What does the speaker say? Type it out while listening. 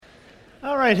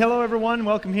right, hello everyone,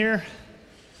 welcome here.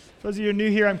 For those of you who are new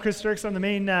here, I'm Chris Dirks. I'm the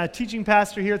main teaching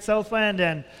pastor here at Southland,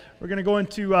 and we're going to go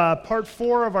into part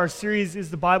 4 of our series, Is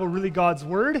the Bible Really God's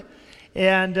Word?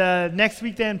 And next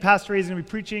week then, Pastor Ray is going to be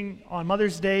preaching on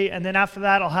Mother's Day, and then after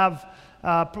that I'll have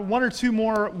 1 or 2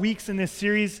 more weeks in this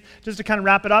series just to kind of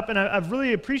wrap it up. And I've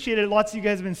really appreciated it. Lots of you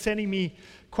guys have been sending me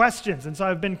questions, and so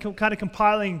I've been kind of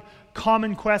compiling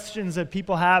common questions that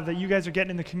people have, that you guys are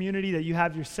getting in the community, that you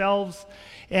have yourselves.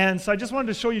 And so I just wanted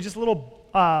to show you just a little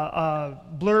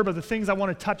blurb of the things I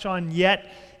want to touch on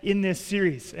yet in this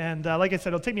series. And like I said,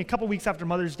 it'll take me a couple weeks after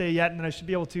Mother's Day yet, and then I should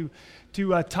be able to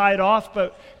tie it off.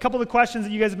 But a couple of the questions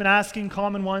that you guys have been asking,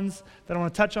 common ones that I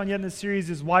want to touch on yet in this series,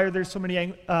 is why are there so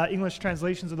many English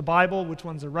translations of the Bible? Which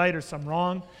ones are right or some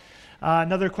wrong?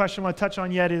 Another question I want to touch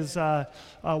on yet is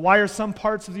why are some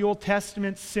parts of the Old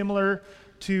Testament similar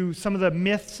to some of the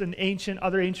myths and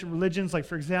other ancient religions? Like,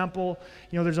 for example,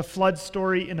 there's a flood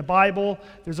story in the Bible.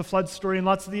 There's a flood story in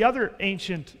lots of the other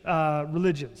ancient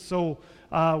religions. So,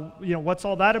 what's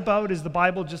all that about? Is the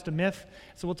Bible just a myth?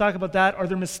 So we'll talk about that. Are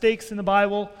there mistakes in the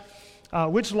Bible?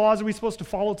 Which laws are we supposed to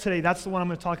follow today? That's the one I'm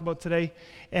going to talk about today.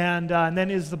 And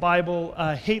then is the Bible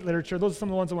hate literature? Those are some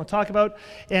of the ones I want to talk about.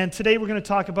 And today we're going to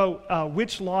talk about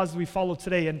which laws we follow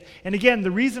today. And again, the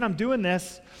reason I'm doing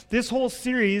this whole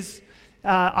series,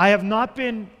 I have not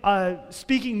been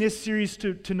speaking this series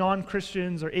to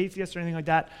non-Christians or atheists or anything like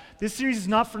that. This series is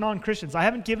not for non-Christians. I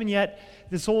haven't given yet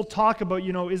this whole talk about,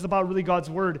 is the Bible really God's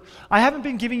Word? I haven't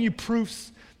been giving you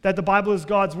proofs that the Bible is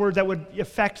God's Word that would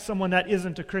affect someone that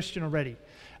isn't a Christian already.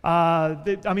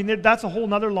 That's a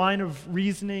whole other line of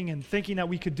reasoning and thinking that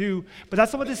we could do, but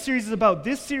that's not what this series is about.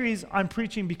 This series I'm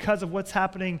preaching because of what's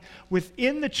happening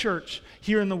within the church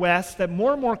here in the West, that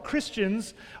more and more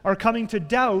Christians are coming to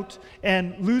doubt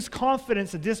and lose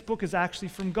confidence that this book is actually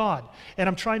from God. And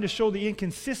I'm trying to show the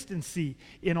inconsistency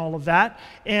in all of that.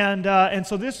 And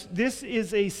so this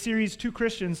is a series to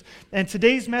Christians, and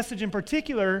today's message in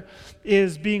particular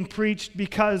is being preached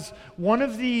because one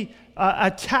of the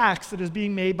attacks that is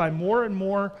being made by more and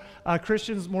more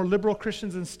Christians, more liberal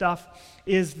Christians and stuff,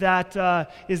 is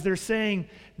they're saying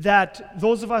that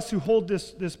those of us who hold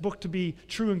this book to be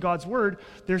true in God's Word,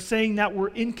 they're saying that we're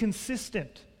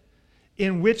inconsistent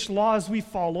in which laws we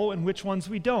follow and which ones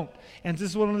we don't. And this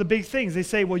is one of the big things. They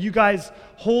say, well, you guys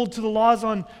hold to the laws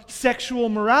on sexual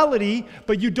morality,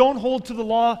 but you don't hold to the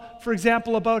law, for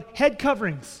example, about head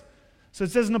coverings. So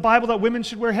it says in the Bible that women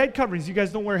should wear head coverings. You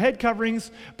guys don't wear head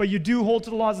coverings, but you do hold to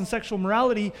the laws on sexual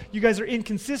morality. You guys are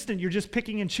inconsistent. You're just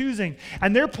picking and choosing.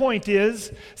 And their point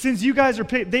is, since you guys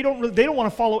they don't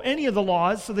want to follow any of the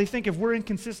laws, so they think if we're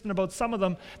inconsistent about some of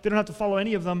them, they don't have to follow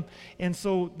any of them. And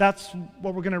so that's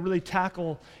what we're going to really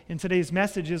tackle in today's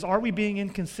message is, are we being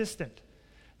inconsistent?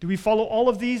 Do we follow all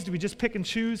of these? Do we just pick and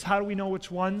choose? How do we know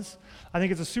which ones? I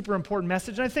think it's a super important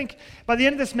message. And I think by the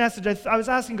end of this message, I was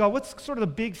asking God, what's sort of the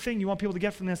big thing you want people to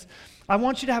get from this? I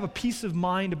want you to have a peace of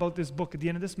mind about this book at the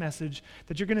end of this message,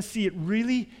 that you're going to see it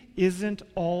really isn't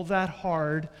all that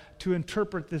hard to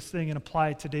interpret this thing and apply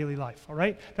it to daily life, all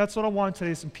right? That's what I want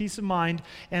today, some peace of mind,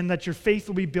 and that your faith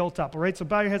will be built up, all right? So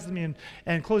bow your heads with me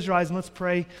and close your eyes and let's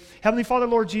pray. Heavenly Father,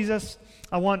 Lord Jesus,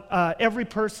 I want every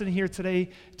person here today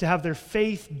to have their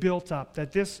faith built up,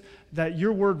 that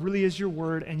your word really is your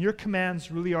word, and your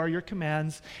commands really are your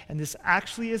commands, and this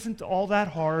actually isn't all that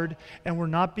hard, and we're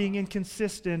not being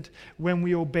inconsistent when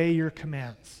we obey your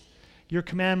commands. Your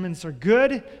commandments are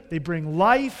good, they bring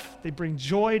life, they bring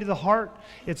joy to the heart.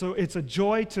 It's a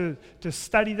joy to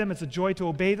study them, it's a joy to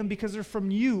obey them because they're from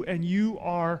you, and you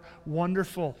are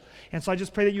wonderful. And so I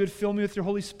just pray that you would fill me with your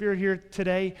Holy Spirit here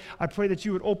today. I pray that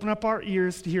you would open up our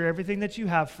ears to hear everything that you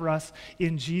have for us.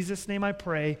 In Jesus' name I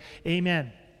pray,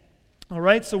 amen. All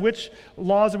right, so which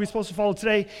laws are we supposed to follow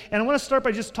today? And I want to start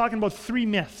by just talking about 3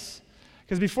 myths.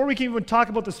 Because before we can even talk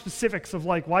about the specifics of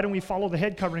why don't we follow the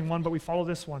head covering one, but we follow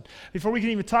this one? Before we can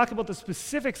even talk about the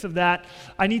specifics of that,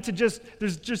 I need to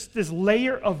there's just this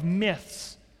layer of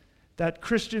myths that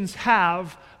Christians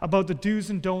have about the do's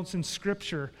and don'ts in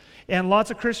Scripture. And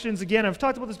lots of Christians, again, I've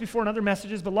talked about this before in other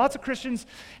messages, but lots of Christians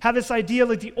have this idea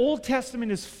like the Old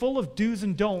Testament is full of do's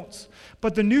and don'ts,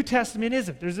 but the New Testament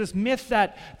isn't. There's this myth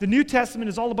that the New Testament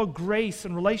is all about grace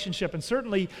and relationship, and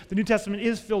certainly the New Testament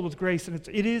is filled with grace, and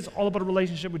it is all about a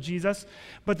relationship with Jesus.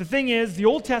 But the thing is, the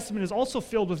Old Testament is also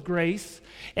filled with grace,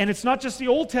 and it's not just the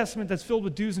Old Testament that's filled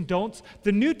with do's and don'ts.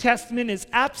 The New Testament is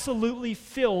absolutely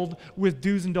filled with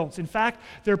do's and don'ts. In fact,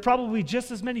 there are probably just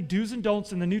as many do's and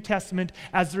don'ts in the New Testament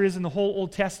as there is in the whole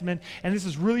Old Testament, and this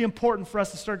is really important for us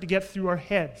to start to get through our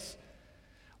heads.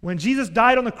 When Jesus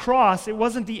died on the cross, it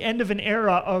wasn't the end of an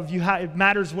era of it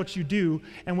matters what you do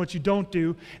and what you don't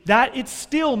do. That it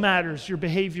still matters, your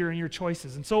behavior and your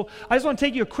choices. And so I just want to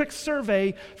take you a quick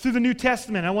survey through the New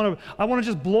Testament. I want to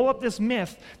just blow up this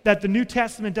myth that the New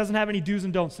Testament doesn't have any do's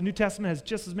and don'ts. The New Testament has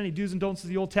just as many do's and don'ts as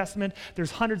the Old Testament.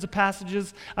 There's hundreds of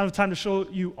passages. I don't have time to show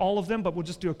you all of them, but we'll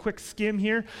just do a quick skim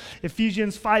here.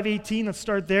 Ephesians 5:18, let's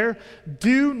start there.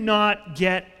 Do not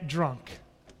get drunk.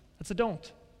 That's a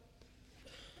don't.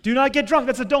 Do not get drunk.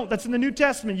 That's a don't. That's in the New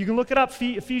Testament. You can look it up,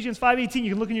 Ephesians 5:18. You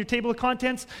can look in your table of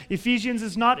contents. Ephesians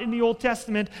is not in the Old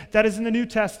Testament. That is in the New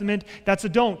Testament. That's a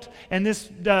don't. And this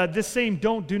same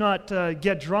don't, do not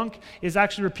get drunk, is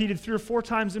actually repeated 3 or 4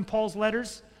 times in Paul's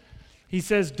letters. He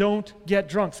says, don't get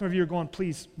drunk. Some of you are going,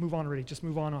 please move on already. Just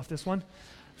move on off this one.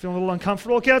 Feeling a little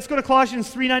uncomfortable. Okay, let's go to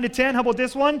Colossians 3:9-10. How about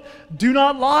this one? Do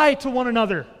not lie to one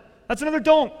another. That's another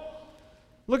don't.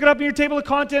 Look it up in your table of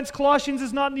contents. Colossians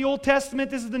is not in the Old Testament.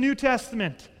 This is the New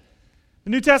Testament. The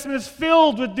New Testament is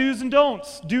filled with do's and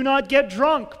don'ts. Do not get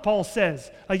drunk, Paul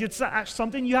says. Like it's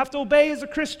something you have to obey as a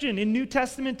Christian in New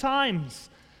Testament times.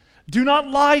 Do not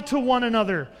lie to one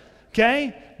another.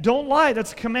 Okay? Don't lie.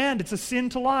 That's a command. It's a sin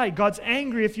to lie. God's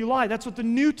angry if you lie. That's what the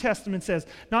New Testament says,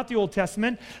 not the Old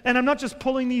Testament. And I'm not just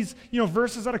pulling these,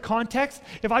 verses out of context.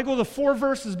 If I go the 4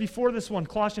 verses before this one,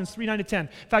 Colossians 3:9-10. In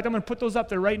fact, I'm going to put those up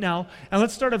there right now. And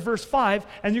let's start at verse 5.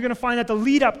 And you're going to find that the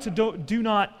lead up to do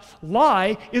not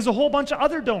lie is a whole bunch of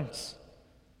other don'ts.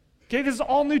 Okay, this is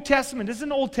all New Testament. This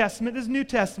isn't Old Testament. This is New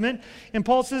Testament. And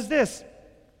Paul says this.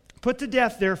 Put to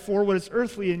death, therefore, what is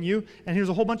earthly in you. And here's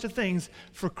a whole bunch of things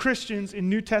for Christians in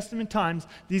New Testament times.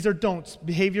 These are don'ts,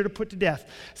 behavior to put to death.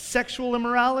 Sexual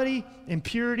immorality,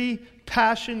 impurity,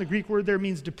 passion. The Greek word there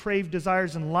means depraved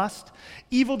desires and lust.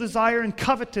 Evil desire and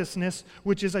covetousness,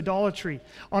 which is idolatry.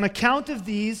 On account of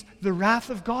these, the wrath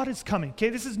of God is coming. Okay,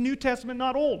 this is New Testament,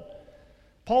 not Old.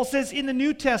 Paul says in the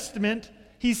New Testament,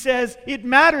 he says, it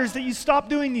matters that you stop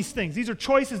doing these things. These are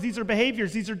choices, these are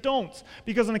behaviors, these are don'ts.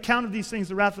 Because on account of these things,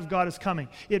 the wrath of God is coming.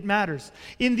 It matters.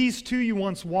 In these too you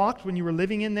once walked when you were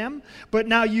living in them, but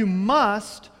now you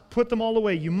must put them all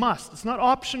away. You must. It's not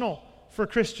optional for a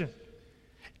Christian.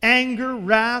 Anger,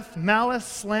 wrath, malice,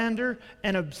 slander,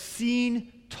 and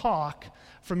obscene talk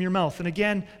from your mouth. And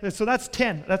again, so that's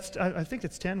 10. I think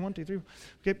it's 10. 1, 2, 3.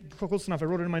 Okay, close enough. I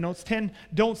wrote it in my notes. 10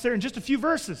 don'ts there in just a few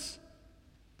verses.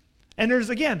 And there's,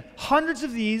 again, hundreds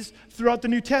of these throughout the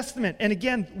New Testament. And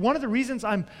again, one of the reasons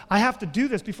I have to do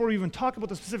this before we even talk about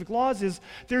the specific laws is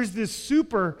there's this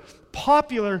super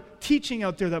popular teaching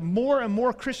out there that more and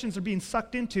more Christians are being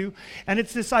sucked into. And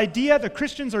it's this idea that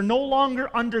Christians are no longer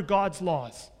under God's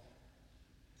laws.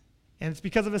 And it's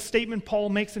because of a statement Paul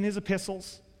makes in his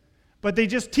epistles. But they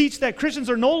just teach that Christians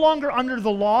are no longer under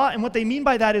the law, and what they mean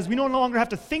by that is we no longer have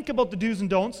to think about the do's and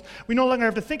don'ts. We no longer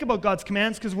have to think about God's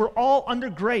commands because we're all under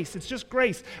grace. It's just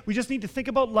grace. We just need to think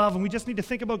about love, and we just need to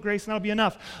think about grace, and that'll be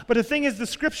enough. But the thing is, the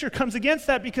Scripture comes against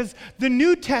that because the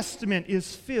New Testament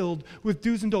is filled with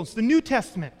do's and don'ts. The New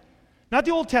Testament. Not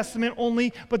the Old Testament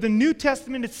only, but the New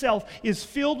Testament itself is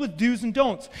filled with do's and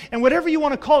don'ts. And whatever you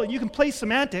want to call it, you can play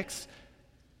semantics.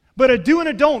 But a do and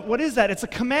a don't, what is that? It's a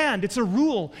command. It's a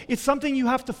rule. It's something you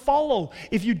have to follow.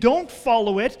 If you don't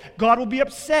follow it, God will be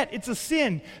upset. It's a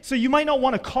sin. So you might not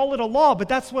want to call it a law, but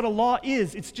that's what a law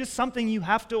is. It's just something you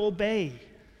have to obey.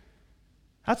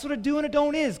 That's what a do and a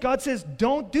don't is. God says,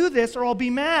 don't do this or I'll be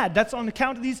mad. That's on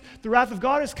account of these, the wrath of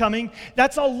God is coming.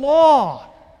 That's a law.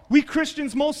 We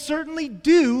Christians most certainly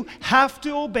do have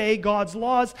to obey God's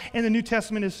laws, and the New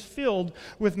Testament is filled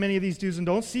with many of these do's and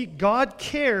don'ts. See, God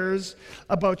cares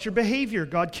about your behavior.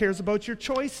 God cares about your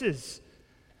choices.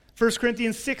 1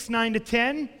 Corinthians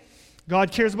 6:9-10,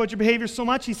 God cares about your behavior so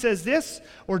much, he says this,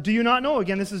 or do you not know,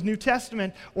 again, this is New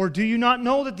Testament, or do you not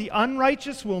know that the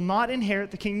unrighteous will not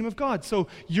inherit the kingdom of God? So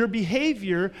your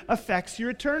behavior affects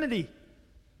your eternity.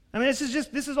 I mean, this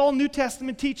is all New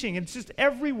Testament teaching. It's just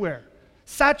everywhere.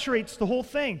 Saturates the whole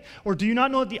thing. Or do you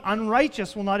not know that the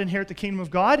unrighteous will not inherit the kingdom of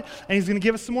God? And he's going to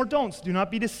give us some more don'ts. Do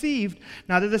not be deceived.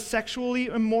 Neither the sexually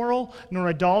immoral, nor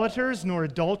idolaters, nor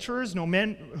adulterers, nor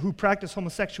men who practice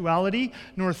homosexuality,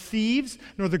 nor thieves,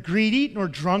 nor the greedy, nor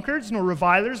drunkards, nor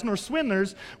revilers, nor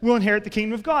swindlers will inherit the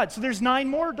kingdom of God. So there's 9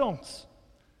 more don'ts.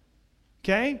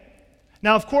 Okay?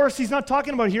 Now, of course, he's not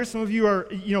talking about here. Some of you are,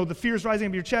 the fear's rising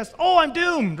up your chest. Oh, I'm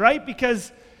doomed, right?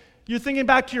 Because you're thinking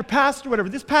back to your past or whatever.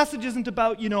 This passage isn't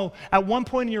about, at one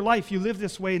point in your life you lived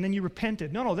this way and then you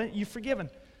repented. No, then you're forgiven.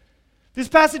 This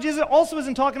passage also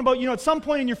isn't talking about, at some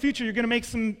point in your future you're going to make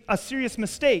a serious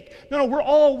mistake. No,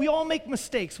 we all make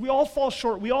mistakes. We all fall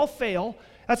short. We all fail.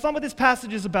 That's not what this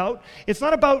passage is about. It's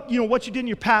not about, what you did in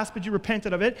your past, but you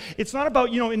repented of it. It's not about,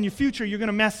 in your future you're going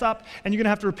to mess up and you're going to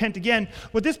have to repent again.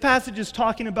 What this passage is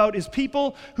talking about is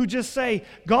people who just say,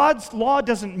 God's law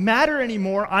doesn't matter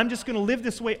anymore. I'm just going to live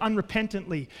this way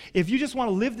unrepentantly. If you just want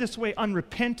to live this way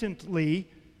unrepentantly,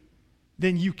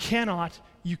 then you cannot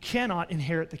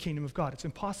inherit the kingdom of God. It's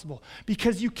impossible.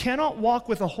 Because you cannot walk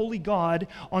with a holy God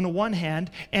on the one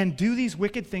hand and do these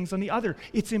wicked things on the other.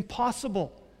 It's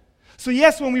impossible. So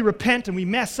yes, when we repent and we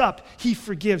mess up, He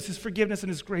forgives. His forgiveness and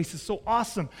His grace is so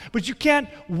awesome. But you can't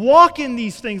walk in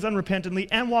these things unrepentantly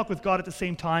and walk with God at the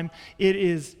same time. It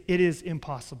is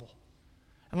impossible.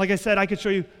 And like I said, I could show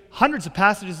you hundreds of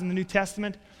passages in the New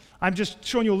Testament. I'm just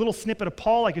showing you a little snippet of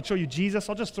Paul. I could show you Jesus.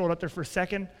 I'll just throw it up there for a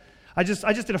second. I just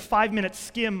did a 5-minute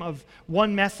skim of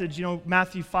one message,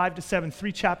 Matthew 5 to 7,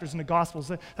 3 chapters in the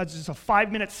Gospels. That's just a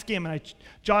 5-minute skim, and I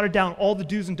jotted down all the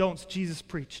do's and don'ts Jesus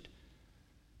preached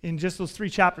in just those 3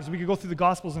 chapters. We could go through the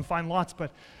Gospels and find lots,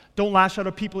 but don't lash out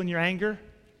at people in your anger,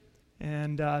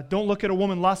 and don't look at a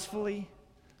woman lustfully.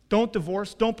 Don't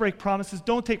divorce. Don't break promises.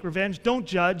 Don't take revenge. Don't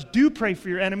judge. Do pray for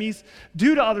your enemies.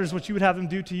 Do to others what you would have them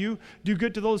do to you. Do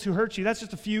good to those who hurt you. That's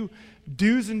just a few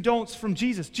do's and don'ts from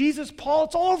Jesus. Jesus, Paul,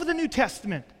 it's all over the New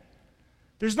Testament.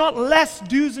 There's not less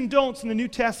do's and don'ts in the New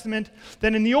Testament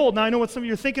than in the Old. Now, I know what some of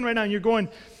you are thinking right now, and you're going,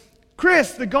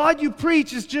 Chris, the God you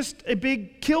preach is just a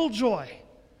big killjoy.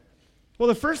 Well,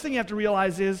 the first thing you have to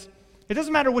realize is, it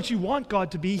doesn't matter what you want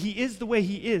God to be. He is the way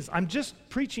He is. I'm just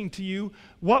preaching to you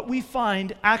what we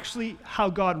find actually how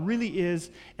God really is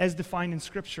as defined in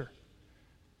Scripture.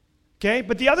 Okay?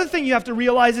 But the other thing you have to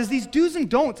realize is these do's and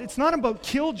don'ts, it's not about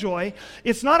killjoy.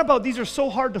 It's not about these are so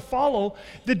hard to follow.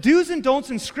 The do's and don'ts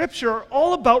in Scripture are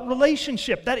all about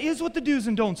relationship. That is what the do's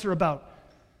and don'ts are about.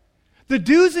 The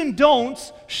do's and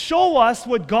don'ts show us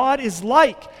what God is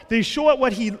like. They show us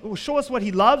what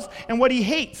He loves and what He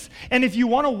hates. And if you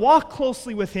want to walk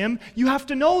closely with Him, you have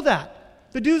to know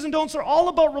that. The do's and don'ts are all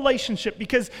about relationship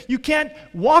because you can't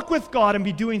walk with God and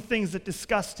be doing things that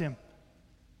disgust Him.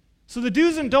 So the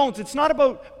do's and don'ts, it's not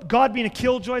about God being a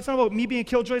killjoy. It's not about me being a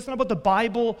killjoy. It's not about the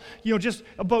Bible,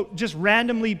 just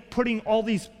randomly putting all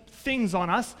these things on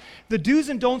us. The do's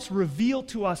and don'ts reveal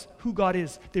to us who God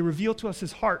is. They reveal to us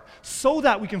His heart so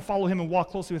that we can follow Him and walk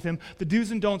closely with Him. The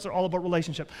do's and don'ts are all about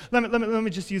relationship. Let me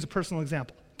just use a personal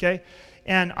example, okay?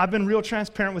 And I've been real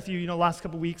transparent with you, last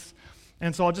couple weeks,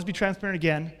 and so I'll just be transparent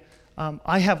again.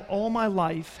 I have all my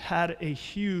life had a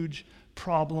huge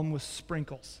problem with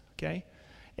sprinkles, okay?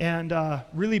 And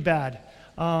really bad.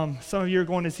 Some of you are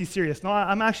going, is he serious? No,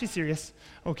 I'm actually serious,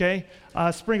 okay?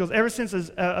 Sprinkles. Ever since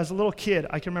as a little kid,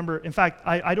 I can remember, in fact,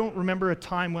 I don't remember a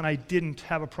time when I didn't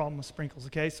have a problem with sprinkles,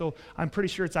 okay? So I'm pretty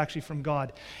sure it's actually from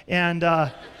God. And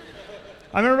I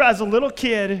remember as a little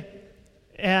kid,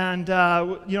 and,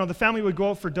 the family would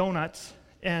go out for donuts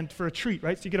and for a treat,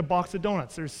 right? So you get a box of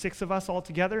donuts. There's 6 of us all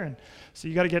together, and so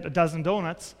you got to get a dozen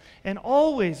donuts. And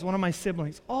always, one of my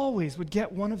siblings would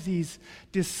get one of these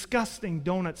disgusting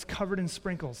donuts covered in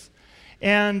sprinkles.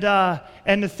 And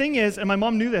the thing is, and my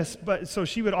mom knew this, but so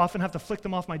she would often have to flick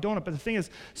them off my donut. But the thing is,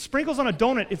 sprinkles on a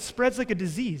donut, it spreads like a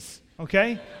disease,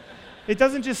 okay? It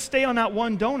doesn't just stay on that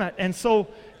one donut. And so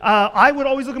I would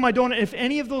always look at my donut. If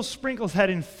any of those sprinkles had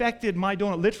infected my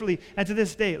donut, literally, and to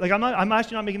this day, like I'm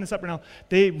actually not making this up right now,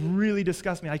 they really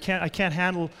disgust me. I can't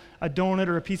handle a donut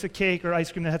or a piece of cake or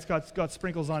ice cream that has got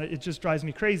sprinkles on it. It just drives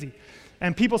me crazy.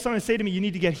 And people sometimes say to me, you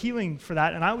need to get healing for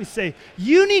that. And I always say,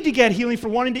 you need to get healing for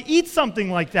wanting to eat something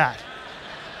like that.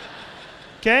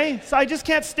 Okay? So I just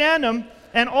can't stand them.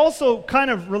 And also,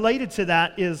 kind of related to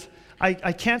that is,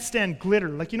 I can't stand glitter.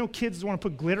 Like, kids want to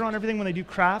put glitter on everything when they do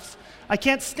crafts. I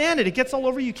can't stand it. It gets all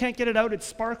over you. You can't get it out. It's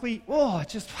sparkly. Oh,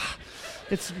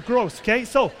 it's gross, okay?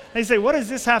 So they say, what does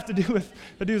this have to do with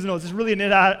the do's and don'ts? It's really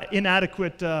an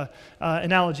inadequate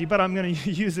analogy, but I'm going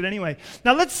to use it anyway.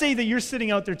 Now, let's say that you're sitting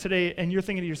out there today and you're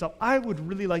thinking to yourself, I would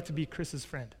really like to be Chris's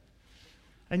friend.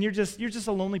 And you're just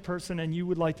a lonely person and you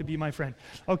would like to be my friend,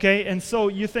 okay? And so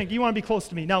you think, you want to be close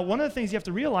to me. Now, one of the things you have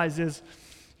to realize is,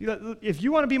 if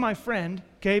you want to be my friend,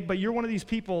 okay, but you're one of these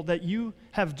people that you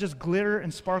have just glitter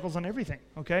and sparkles on everything,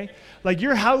 okay? Like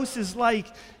your house is like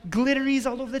glitteries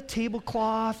all over the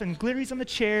tablecloth and glitteries on the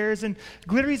chairs and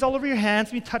glitteries all over your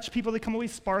hands. When you touch people, they come away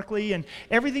sparkly and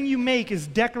everything you make is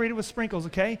decorated with sprinkles,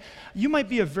 okay? You might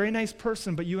be a very nice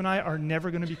person, but you and I are never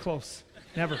going to be close.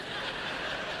 Never.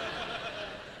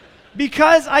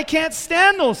 Because I can't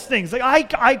stand those things. Like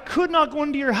I could not go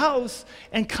into your house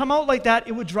and come out like that.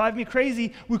 It would drive me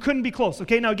crazy. We couldn't be close.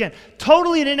 Okay, now again,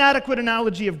 totally an inadequate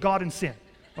analogy of God and sin.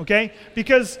 Okay?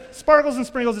 Because sparkles and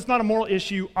sprinkles, it's not a moral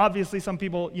issue. Obviously, some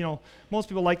people, most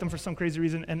people like them for some crazy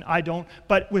reason, and I don't.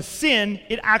 But with sin,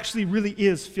 it actually really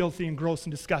is filthy and gross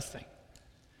and disgusting.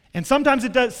 And sometimes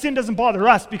sin doesn't bother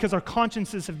us because our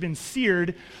consciences have been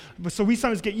seared, so we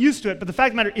sometimes get used to it. But the fact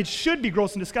of the matter, it should be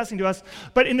gross and disgusting to us.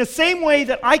 But in the same way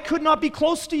that I could not be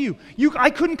close to you, I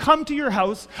couldn't come to your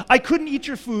house, I couldn't eat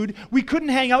your food, we couldn't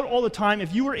hang out all the time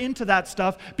if you were into that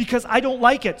stuff because I don't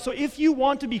like it. So if you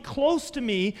want to be close to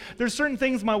me, there's certain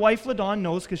things my wife LaDawn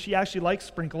knows because she actually likes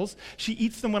sprinkles. She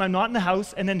eats them when I'm not in the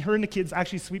house, and then her and the kids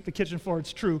actually sweep the kitchen floor,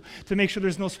 it's true, to make sure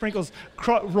there's no sprinkles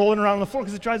rolling around on the floor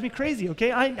because it drives me crazy,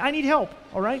 okay? I need help,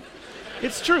 all right?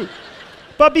 It's true.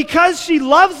 But because she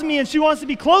loves me and she wants to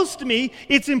be close to me,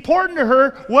 it's important to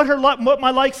her what my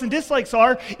likes and dislikes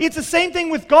are. It's the same thing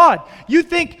with God. You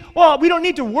think, well, we don't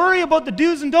need to worry about the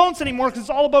do's and don'ts anymore because it's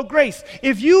all about grace.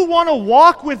 If you want to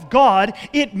walk with God,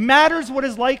 it matters what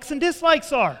his likes and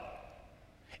dislikes are.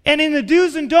 And in the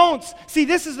do's and don'ts, see,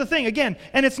 this is the thing, again,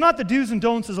 and it's not the do's and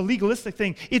don'ts as a legalistic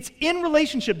thing. It's in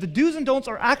relationship. The do's and don'ts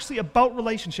are actually about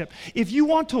relationship. If you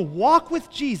want to walk with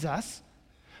Jesus,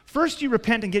 first you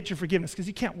repent and get your forgiveness because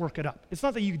you can't work it up. It's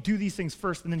not that you do these things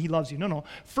first and then he loves you. No.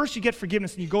 First you get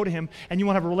forgiveness and you go to him and you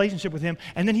want to have a relationship with him,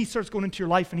 and then he starts going into your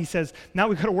life and he says, now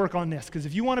we've got to work on this because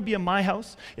if you want to be in my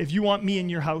house, if you want me in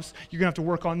your house, you're going to have to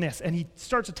work on this. And he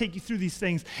starts to take you through these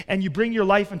things and you bring your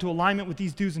life into alignment with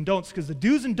these do's and don'ts because the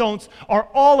do's and don'ts are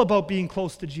all about being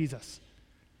close to Jesus.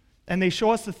 And they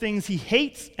show us the things he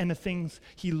hates and the things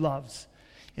he loves.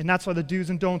 And that's why the do's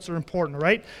and don'ts are important,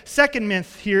 right? Second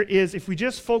myth here is if we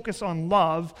just focus on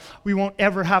love, we won't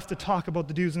ever have to talk about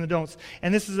the do's and the don'ts.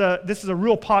 And this is a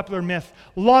real popular myth.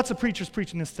 Lots of preachers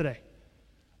preaching this today.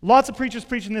 Lots of preachers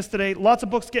preaching this today. Lots of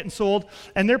books getting sold.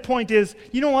 And their point is,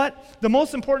 you know what? The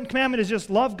most important commandment is just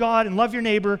love God and love your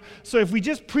neighbor. So if we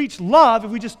just preach love,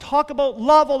 if we just talk about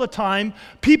love all the time,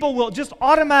 people will just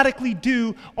automatically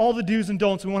do all the do's and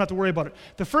don'ts. We won't have to worry about it.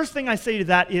 The first thing I say to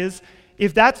that is,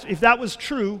 if that was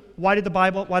true, why did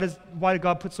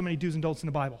God put so many do's and don'ts in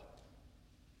the Bible?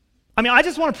 I mean, I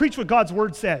just want to preach what God's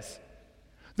word says.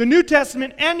 The New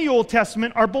Testament and the Old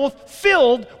Testament are both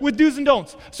filled with do's and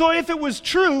don'ts. So if it was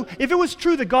true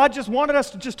that God just wanted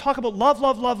us to just talk about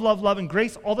love, and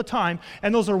grace all the time,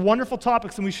 and those are wonderful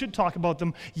topics and we should talk about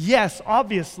them, yes,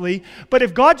 obviously. But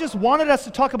if God just wanted us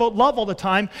to talk about love all the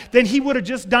time, then he would have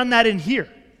just done that in here.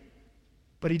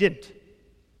 But he didn't.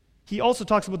 He also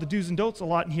talks about the do's and don'ts a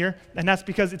lot in here, and that's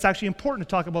because it's actually important to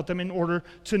talk about them in order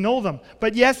to know them.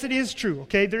 But yes, it is true,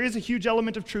 okay? There is a huge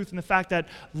element of truth in the fact that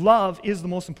love is the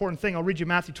most important thing. I'll read you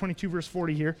Matthew 22, verse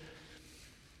 40 here.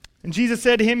 And Jesus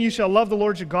said to him, you shall love the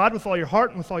Lord your God with all your heart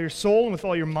and with all your soul and with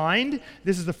all your mind.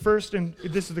 This is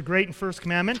the great and first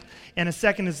commandment. And a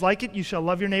second is like it, you shall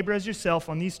love your neighbor as yourself.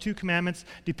 On these two commandments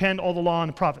depend all the law and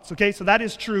the prophets. Okay, so that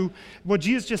is true. What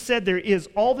Jesus just said there is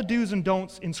all the do's and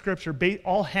don'ts in Scripture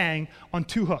all hang on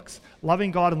two hooks, loving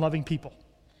God and loving people.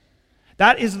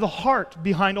 That is the heart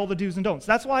behind all the do's and don'ts.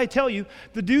 That's why I tell you,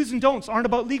 the do's and don'ts aren't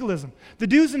about legalism. The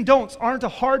do's and don'ts aren't a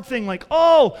hard thing like,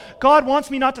 oh, God wants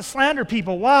me not to slander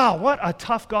people. Wow, what a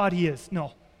tough God he is.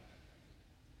 No.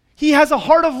 He has a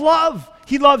heart of love.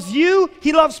 He loves you.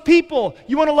 He loves people.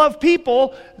 You want to love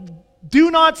people, do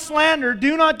not slander,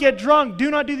 do not get drunk, do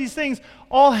not do these things.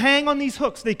 All hang on these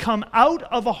hooks. They come out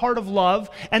of a heart of love,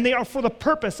 and they are for the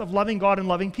purpose of loving God and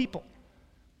loving people.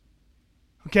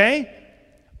 Okay?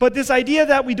 But this idea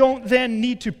that we don't then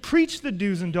need to preach the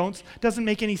do's and don'ts doesn't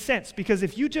make any sense, because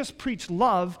if you just preach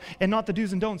love and not the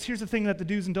do's and don'ts, here's the thing that the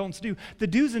do's and don'ts do. The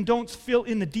do's and don'ts fill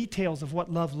in the details of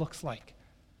what love looks like.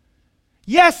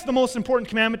 Yes, the most important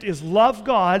commandment is love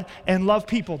God and love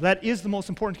people. That is the most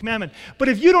important commandment. But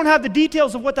if you don't have the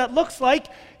details of what that looks like,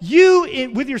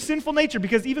 with your sinful nature,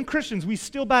 because even Christians, we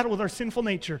still battle with our sinful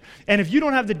nature. And if you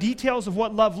don't have the details of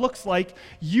what love looks like,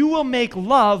 you will make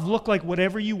love look like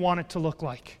whatever you want it to look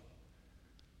like.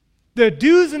 The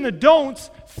do's and the don'ts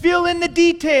fill in the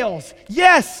details.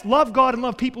 Yes, love God and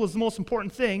love people is the most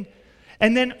important thing.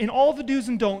 And then in all the do's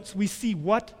and don'ts, we see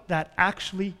what that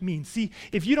actually means. See,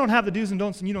 if you don't have the do's and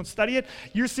don'ts and you don't study it,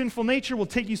 your sinful nature will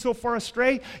take you so far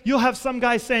astray. You'll have some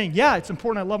guy saying, yeah, it's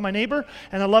important I love my neighbor,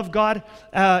 and I love God,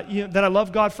 that I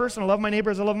love God first, and I love my neighbor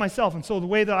as I love myself. And so the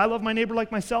way that I love my neighbor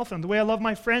like myself, and the way I love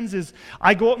my friends is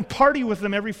I go out and party with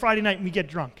them every Friday night and we get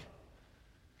drunk.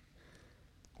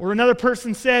 Or another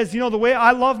person says, the way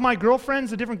I love my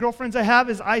girlfriends, the different girlfriends I have,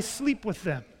 is I sleep with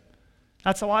them.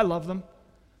 That's how I love them.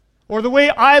 Or the way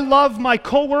I love my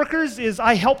coworkers is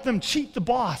I help them cheat the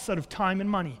boss out of time and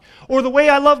money. Or the way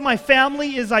I love my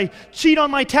family is I cheat on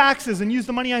my taxes and use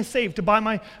the money I save to buy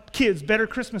my kids better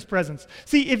Christmas presents.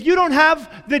 See, if you don't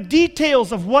have the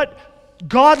details of what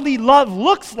godly love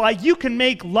looks like, you can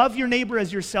make love your neighbor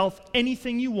as yourself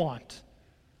anything you want.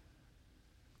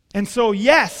 And so,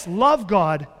 yes, love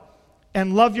God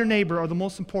and love your neighbor are the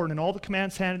most important, and all the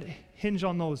commands hinge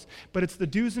on those. But it's the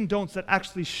do's and don'ts that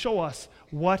actually show us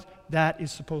what that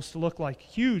is supposed to look like.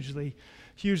 Hugely,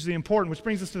 hugely important. Which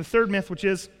brings us to the third myth, which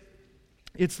is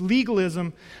it's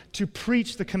legalism to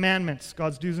preach the commandments,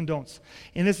 God's do's and don'ts.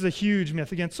 And this is a huge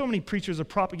myth. Again, so many preachers are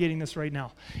propagating this right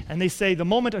now. And they say the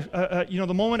moment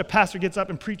a pastor gets up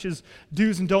and preaches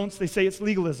do's and don'ts, they say it's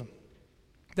legalism.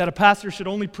 That a pastor should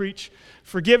only preach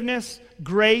forgiveness,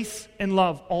 grace, and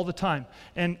love all the time.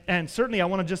 And certainly, I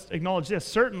want to just acknowledge this.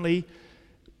 Certainly,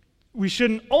 we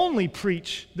shouldn't only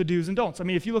preach the do's and don'ts. I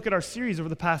mean, if you look at our series over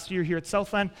the past year here at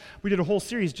Southland, we did a whole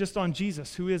series just on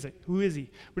Jesus. Who is it? Who is he?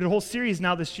 We did a whole series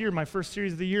now this year. My first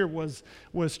series of the year was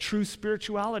true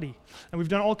spirituality. And we've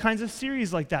done all kinds of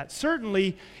series like that.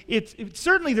 Certainly,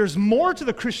 certainly there's more to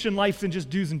the Christian life than just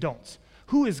do's and don'ts.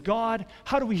 Who is God?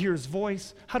 How do we hear his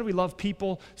voice? How do we love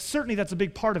people? Certainly that's a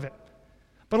big part of it.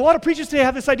 But a lot of preachers today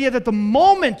have this idea that the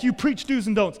moment you preach do's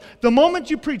and don'ts, the moment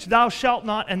you preach thou shalt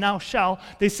not and thou shall,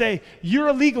 they say, you're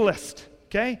a legalist,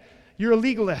 okay? You're a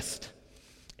legalist.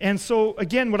 And so,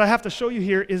 again, what I have to show you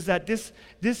here is that this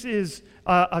is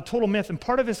a total myth, and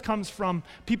part of this comes from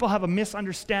people have a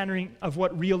misunderstanding of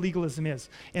what real legalism is.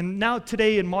 And now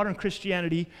today in modern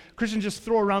Christianity, Christians just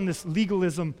throw around this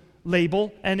legalism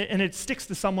label, and it sticks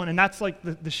to someone, and that's like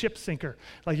the ship sinker.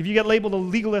 Like if you get labeled a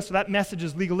legalist or that message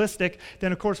is legalistic,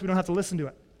 then of course we don't have to listen to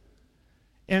it.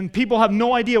 And people have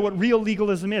no idea what real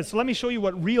legalism is. So let me show you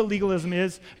what real legalism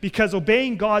is, because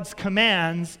obeying God's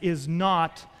commands is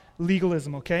not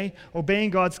legalism, okay?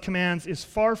 Obeying God's commands is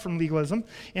far from legalism.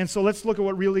 And so let's look at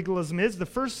what real legalism is. The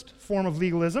first form of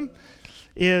legalism,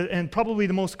 and probably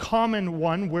the most common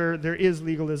one where there is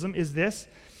legalism, is this.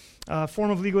 Form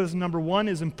of legalism number one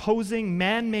is imposing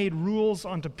man-made rules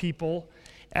onto people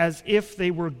as if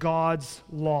they were God's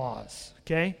laws,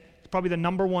 okay? It's probably the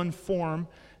number one form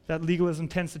that legalism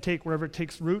tends to take wherever it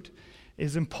takes root,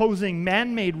 is imposing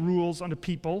man-made rules onto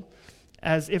people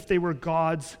as if they were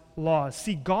God's laws.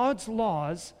 See, God's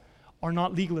laws are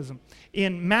not legalism.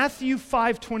 In Matthew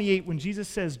 5:28, when Jesus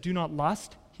says, do not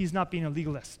lust, he's not being a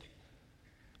legalist.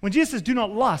 When Jesus says, do not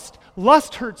lust,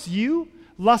 lust hurts you.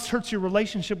 Lust hurts your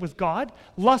relationship with God.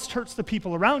 Lust hurts the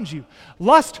people around you.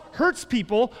 Lust hurts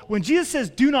people. When Jesus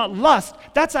says, do not lust,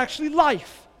 that's actually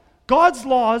life. God's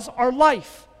laws are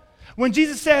life. When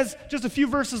Jesus says, just a few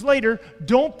verses later,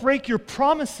 don't break your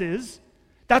promises,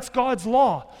 that's God's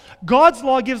law. God's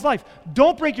law gives life.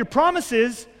 Don't break your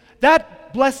promises, that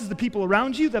blesses the people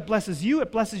around you, that blesses you,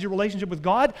 it blesses your relationship with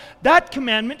God. That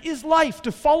commandment is life.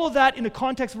 To follow that in the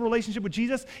context of a relationship with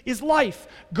Jesus is life.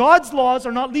 God's laws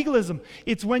are not legalism.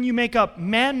 It's when you make up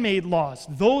man-made laws.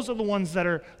 Those are the ones that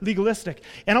are legalistic.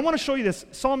 And I want to show you this.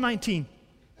 Psalm 19,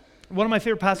 one of my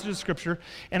favorite passages of Scripture,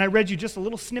 and I read you just a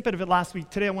little snippet of it last week.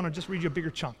 Today I want to just read you a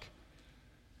bigger chunk.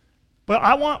 But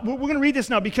we're going to read this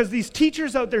now because these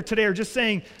teachers out there today are just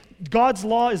saying God's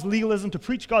law is legalism, to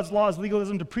preach God's law is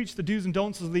legalism, to preach the do's and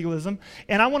don'ts is legalism.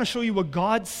 And I want to show you what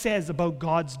God says about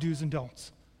God's do's and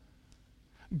don'ts.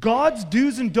 God's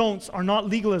do's and don'ts are not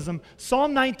legalism.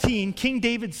 Psalm 19, King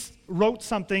David wrote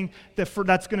something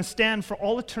that's going to stand for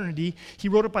all eternity. He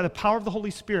wrote it by the power of the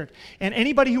Holy Spirit. And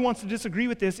anybody who wants to disagree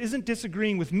with this isn't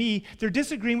disagreeing with me, they're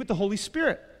disagreeing with the Holy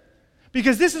Spirit.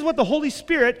 Because this is what the Holy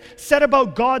Spirit said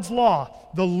about God's law.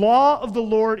 The law of the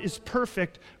Lord is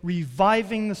perfect,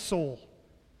 reviving the soul.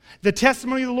 The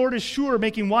testimony of the Lord is sure,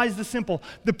 making wise the simple.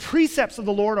 The precepts of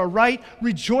the Lord are right,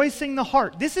 rejoicing the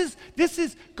heart. This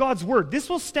is God's word. This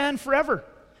will stand forever.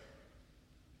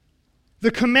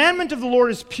 The commandment of the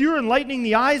Lord is pure, enlightening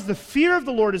the eyes. The fear of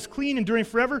the Lord is clean, enduring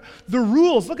forever. The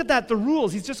rules, look at that, the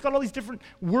rules. He's just got all these different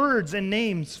words and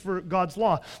names for God's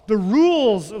law. The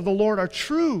rules of the Lord are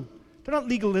true. They're not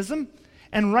legalism.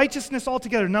 And righteousness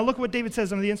altogether. Now look at what David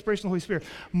says under the inspiration of the Holy Spirit.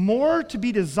 More to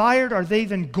be desired are they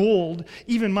than gold,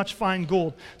 even much fine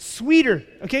gold. Sweeter,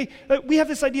 okay? We have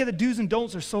this idea that do's and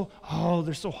don'ts are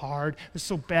they're so hard, they're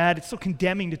so bad, it's so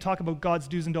condemning to talk about God's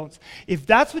do's and don'ts. If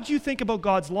that's what you think about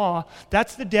God's law,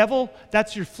 that's the devil,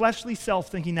 that's your fleshly self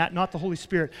thinking that, not the Holy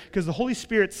Spirit. Because the Holy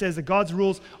Spirit says that God's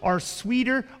rules are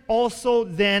sweeter also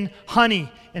than honey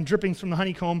and drippings from the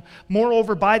honeycomb.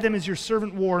 Moreover, by them is your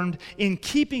servant warned. In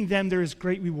keeping them there is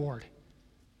great reward.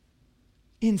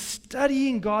 In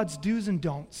studying God's do's and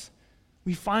don'ts,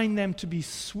 we find them to be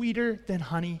sweeter than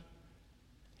honey.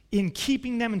 In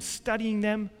keeping them and studying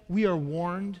them, we are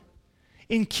warned.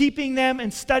 In keeping them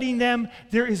and studying them,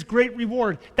 there is great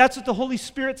reward. That's what the Holy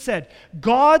Spirit said.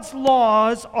 God's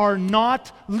laws are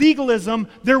not legalism,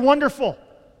 they're wonderful.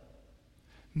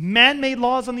 Man-made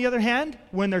laws, on the other hand,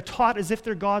 when they're taught as if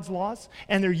they're God's laws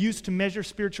and they're used to measure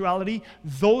spirituality,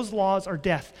 those laws are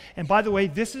death. And by the way,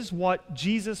 this is what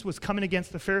Jesus was coming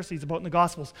against the Pharisees about in the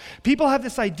Gospels. People have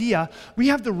this idea, we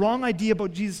have the wrong idea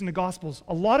about Jesus in the Gospels.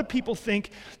 A lot of people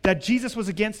think that Jesus was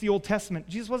against the Old Testament.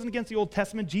 Jesus wasn't against the Old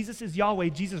Testament. Jesus is Yahweh.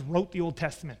 Jesus wrote the Old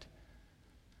Testament.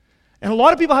 And a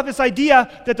lot of people have this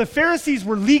idea that the Pharisees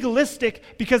were legalistic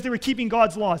because they were keeping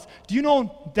God's laws. Do you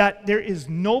know that there is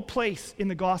no place in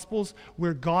the Gospels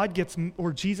where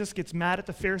Jesus gets mad at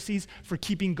the Pharisees for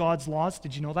keeping God's laws?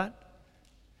 Did you know that?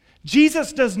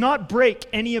 Jesus does not break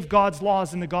any of God's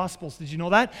laws in the Gospels. Did you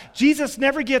know that? Jesus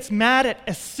never gets mad at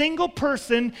a single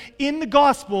person in the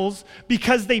Gospels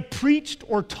because they preached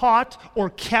or taught or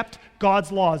kept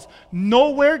God's laws.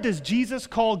 Nowhere does Jesus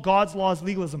call God's laws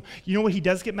legalism. You know what he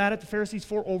does get mad at the Pharisees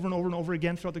for over and over and over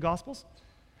again throughout the Gospels?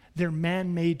 They're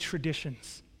man-made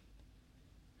traditions.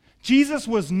 Jesus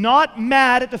was not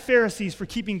mad at the Pharisees for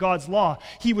keeping God's law.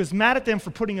 He was mad at them for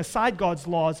putting aside God's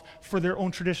laws for their own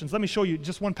traditions. Let me show you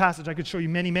just one passage. I could show you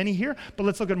many, many here, but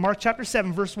let's look at Mark chapter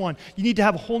 7, verse 1. You need to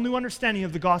have a whole new understanding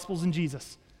of the Gospels and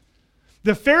Jesus.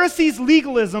 The Pharisees'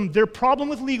 legalism, their problem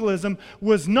with legalism,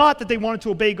 was not that they wanted to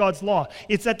obey God's law.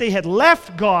 It's that they had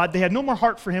left God, they had no more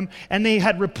heart for him, and they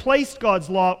had replaced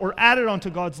God's law or added onto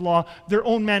God's law their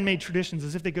own man-made traditions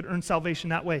as if they could earn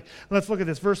salvation that way. Let's look at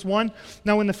this. Verse 1,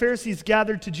 Now when the Pharisees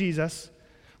gathered to Jesus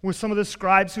with some of the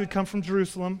scribes who had come from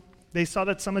Jerusalem, they saw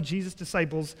that some of Jesus'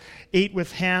 disciples ate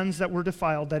with hands that were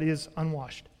defiled, that is,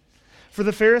 unwashed. For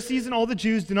the Pharisees and all the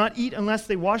Jews do not eat unless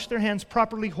they wash their hands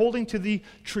properly, holding to the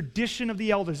tradition of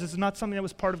the elders. This is not something that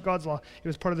was part of God's law. It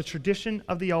was part of the tradition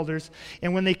of the elders.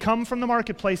 And when they come from the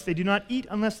marketplace, they do not eat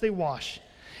unless they wash.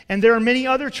 And there are many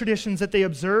other traditions that they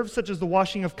observe, such as the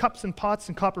washing of cups and pots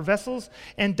and copper vessels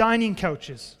and dining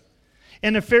couches.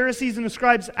 And the Pharisees and the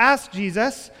scribes asked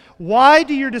Jesus, why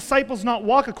do your disciples not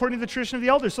walk according to the tradition of the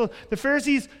elders? So the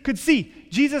Pharisees could see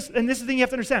Jesus, and this is the thing you have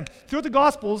to understand. Throughout the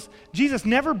Gospels, Jesus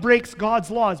never breaks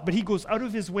God's laws, but he goes out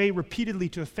of his way repeatedly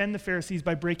to offend the Pharisees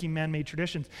by breaking man-made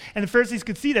traditions. And the Pharisees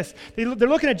could see this. They're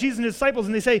looking at Jesus and his disciples,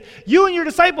 and they say, you and your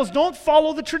disciples don't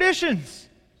follow the traditions.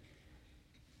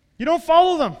 You don't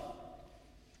follow them.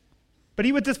 But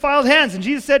he with defiled hands. And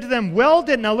Jesus said to them,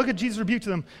 now look at Jesus' rebuke to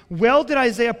them. Well did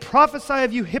Isaiah prophesy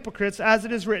of you hypocrites, as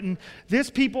it is written,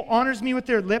 this people honors me with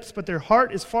their lips, but their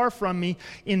heart is far from me.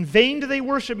 In vain do they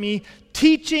worship me,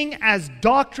 teaching as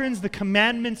doctrines the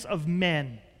commandments of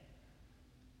men.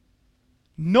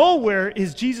 Nowhere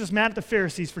is Jesus mad at the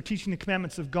Pharisees for teaching the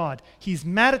commandments of God. He's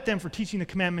mad at them for teaching the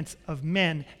commandments of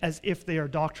men as if they are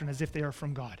doctrine, as if they are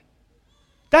from God.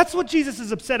 That's what Jesus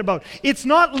is upset about. It's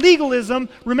not legalism.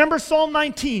 Remember Psalm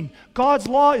 19. God's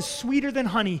law is sweeter than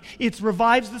honey. It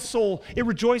revives the soul. It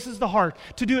rejoices the heart.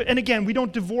 To do it, and again, we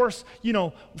don't divorce,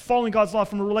 following God's law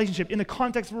from a relationship. In the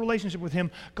context of a relationship with him,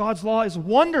 God's law is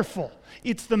wonderful.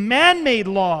 It's the man-made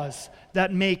laws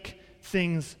that make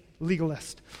things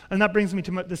legalist. And that brings me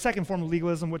to the second form of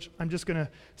legalism, which I'm just going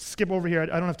to skip over here. I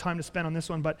don't have time to spend on this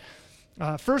one, but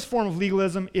first form of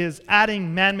legalism is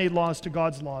adding man-made laws to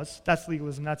God's laws. That's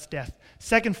legalism. That's death.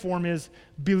 Second form is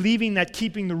believing that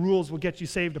keeping the rules will get you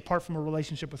saved apart from a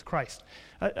relationship with Christ.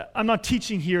 I'm not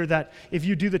teaching here that if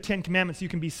you do the 10 Commandments, you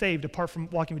can be saved apart from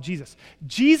walking with Jesus.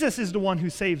 Jesus is the one who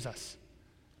saves us.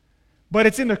 But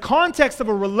it's in the context of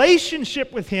a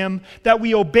relationship with him that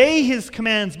we obey his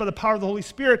commands by the power of the Holy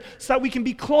Spirit so that we can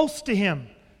be close to him,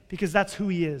 because that's who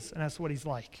he is and that's what he's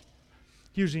like.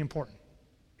 Hugely important.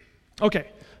 Okay,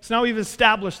 so now we've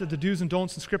established that the do's and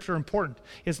don'ts in Scripture are important.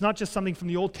 It's not just something from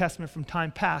the Old Testament from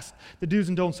time past. The do's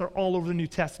and don'ts are all over the New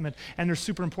Testament, and they're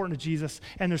super important to Jesus,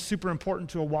 and they're super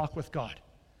important to a walk with God.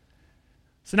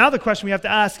 So now the question we have to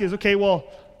ask is, okay, well,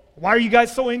 why are you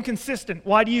guys so inconsistent?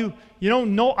 Why do you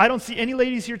know, I don't see any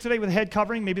ladies here today with a head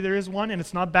covering. Maybe there is one, and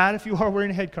it's not bad if you are wearing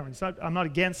a head covering. I'm not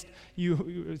against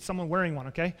someone wearing one,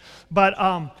 okay? But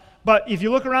if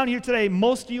you look around here today,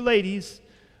 most of you ladies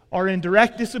are in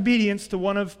direct disobedience to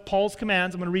one of Paul's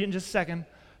commands. I'm going to read it in just a second,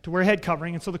 to wear a head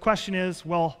covering. And so the question is,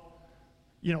 well,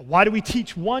 why do we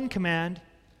teach one command,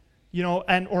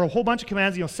 or a whole bunch of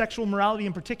commands, sexual morality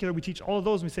in particular, we teach all of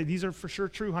those, and we say these are for sure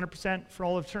true, 100% for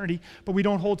all of eternity, but we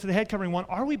don't hold to the head covering one.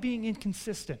 Are we being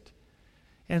inconsistent?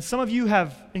 And some of you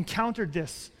have encountered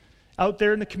this out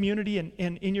there in the community and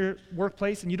in your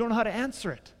workplace, and you don't know how to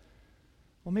answer it.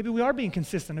 Well, maybe we are being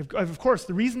consistent. Of course,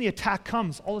 the reason the attack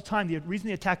comes all the time, the reason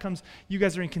the attack comes, you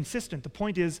guys are inconsistent. The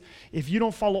point is, if you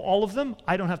don't follow all of them,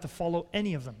 I don't have to follow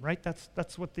any of them, right?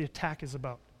 That's what the attack is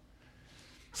about.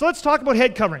 So let's talk about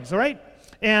head coverings, all right?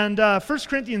 And 1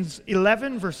 Corinthians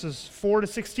 11, verses 4 to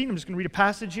 16, I'm just going to read a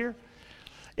passage here.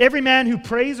 Every man who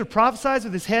prays or prophesies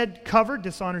with his head covered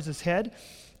dishonors his head.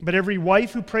 But every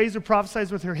wife who prays or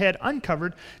prophesies with her head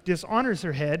uncovered dishonors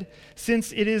her head,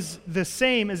 since it is the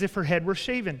same as if her head were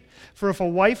shaven. For if a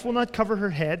wife will not cover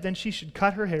her head, then she should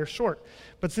cut her hair short.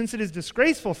 But since it is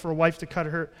disgraceful for a wife to cut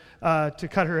her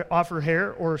off her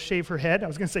hair or shave her head, I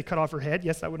was going to say cut off her head.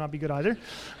 Yes, that would not be good either.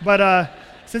 But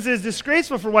since it is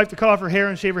disgraceful for a wife to cut off her hair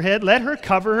and shave her head, let her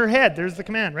cover her head. There's the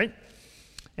command, right?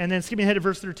 And then skipping ahead to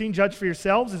verse 13, judge for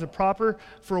yourselves, is it proper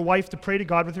for a wife to pray to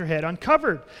God with her head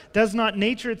uncovered? Does not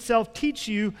nature itself teach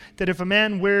you that if a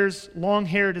man wears long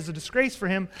hair, it is a disgrace for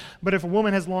him, but if a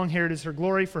woman has long hair, it is her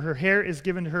glory, for her hair is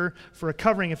given to her for a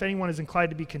covering. If anyone is inclined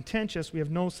to be contentious, we have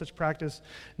no such practice,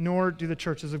 nor do the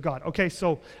churches of God. Okay,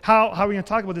 so how are we going to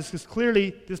talk about this? Because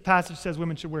clearly this passage says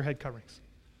women should wear head coverings.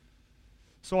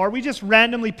 So are we just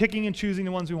randomly picking and choosing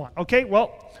the ones we want? Okay,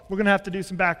 well, we're going to have to do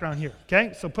some background here,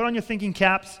 okay? So put on your thinking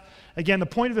caps. Again, the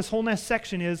point of this whole next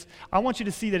section is I want you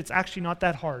to see that it's actually not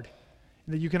that hard,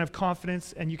 that you can have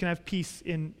confidence and you can have peace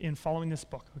in following this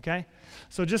book, okay?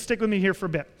 So just stick with me here for a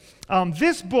bit.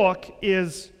 This book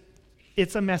it's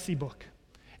a messy book.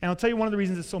 And I'll tell you one of the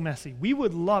reasons it's so messy. We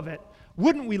would love it.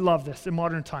 Wouldn't we love this in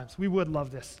modern times? We would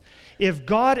love this. If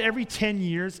God every 10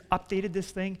 years updated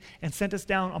this thing and sent us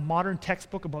down a modern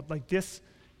textbook about like this,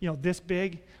 this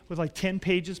big, with like 10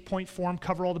 pages, point form,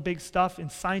 cover all the big stuff in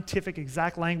scientific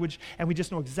exact language, and we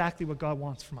just know exactly what God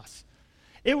wants from us.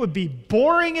 It would be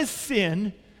boring as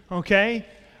sin, okay?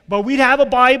 But we'd have a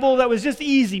Bible that was just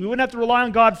easy. We wouldn't have to rely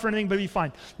on God for anything, but it'd be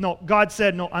fine. No, God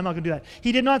said, no, I'm not going to do that.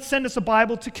 He did not send us a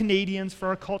Bible to Canadians for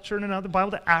our culture and another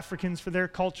Bible to Africans for their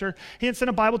culture. He didn't send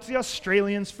a Bible to the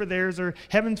Australians for theirs, or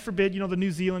heaven forbid, the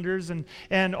New Zealanders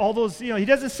and all those. He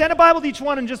doesn't send a Bible to each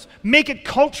one and just make it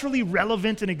culturally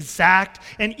relevant and exact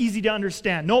and easy to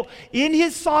understand. No, in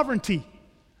His sovereignty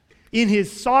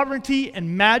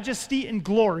and majesty and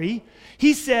glory,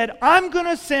 He said, I'm going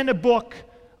to send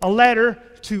a letter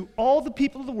to all the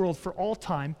people of the world for all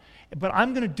time, but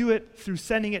I'm going to do it through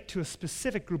sending it to a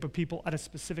specific group of people at a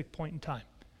specific point in time.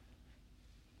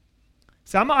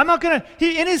 So I'm not going to,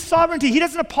 in His sovereignty, He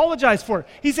doesn't apologize for it.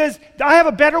 He says, I have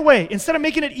a better way. Instead of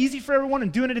making it easy for everyone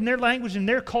and doing it in their language and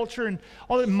their culture and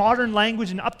all that modern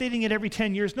language and updating it every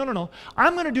 10 years, no.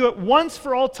 I'm going to do it once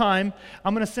for all time.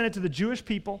 I'm going to send it to the Jewish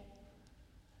people.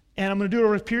 And I'm going to do it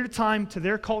over a period of time to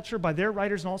their culture, by their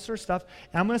writers and all sorts of stuff.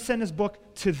 And I'm going to send this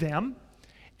book to them.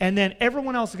 And then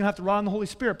everyone else is going to have to rely on the Holy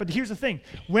Spirit. But here's the thing.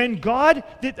 When God,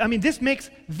 this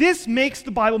makes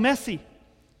the Bible messy.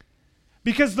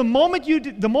 Because the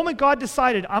moment God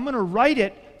decided, I'm going to write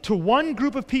it to one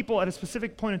group of people at a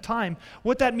specific point in time,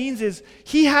 what that means is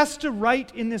He has to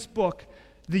write in this book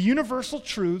the universal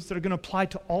truths that are going to apply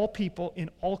to all people in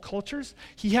all cultures.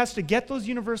 He has to get those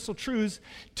universal truths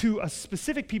to a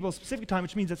specific people, a specific time,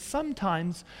 which means that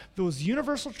sometimes those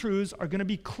universal truths are going to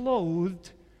be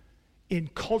clothed in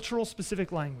cultural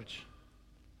specific language.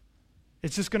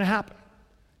 It's just going to happen.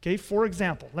 Okay, for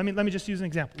example, let me just use an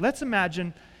example. Let's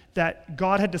imagine that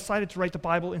God had decided to write the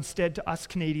Bible instead to us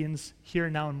Canadians here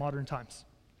and now in modern times.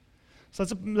 So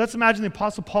let's imagine the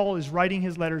Apostle Paul is writing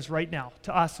his letters right now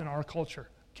to us in our culture,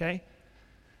 okay?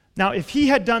 Now, if he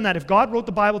had done that, if God wrote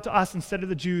the Bible to us instead of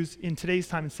the Jews in today's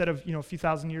time, instead of a few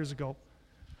thousand years ago,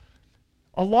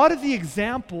 a lot of the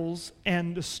examples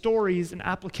and the stories and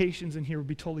applications in here would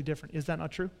be totally different. Is that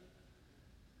not true?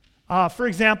 For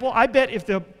example, I bet if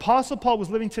the Apostle Paul was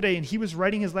living today and he was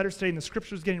writing his letters today and the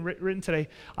scripture was getting written today,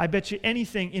 I bet you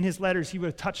anything in his letters he would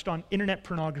have touched on internet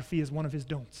pornography as one of his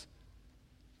don'ts.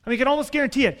 You can almost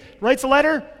guarantee it. Writes a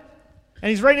letter, and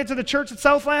he's writing it to the church at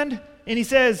Southland, and he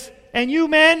says, and you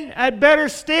men had better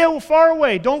stay far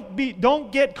away.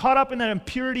 Don't get caught up in that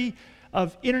impurity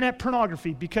of internet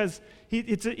pornography, because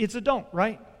it's a don't,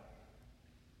 right?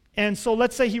 And so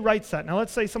let's say he writes that. Now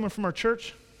let's say someone from our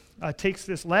church takes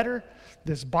this letter,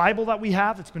 this Bible that we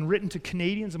have that's been written to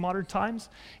Canadians in modern times,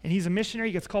 and he's a missionary,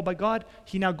 he gets called by God.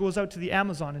 He now goes out to the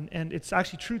Amazon, and it's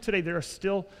actually true today. There are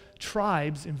still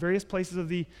tribes in various places of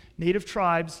the native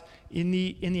tribes in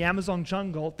the Amazon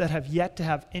jungle that have yet to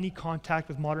have any contact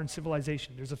with modern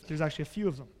civilization. There's actually a few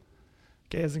of them.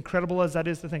 Okay, as incredible as that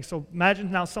is to think. So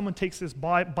imagine now someone takes this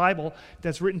Bible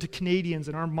that's written to Canadians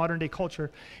in our modern day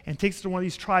culture and takes it to one of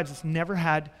these tribes that's never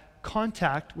had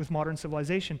contact with modern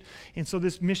civilization. And so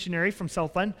this missionary from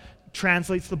Southland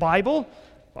translates the Bible.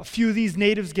 A few of these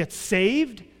natives get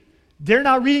saved. they're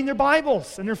now reading their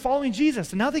Bibles and they're following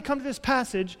Jesus. And now they come to this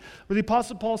passage where the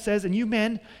Apostle Paul says, and you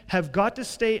men have got to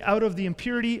stay out of the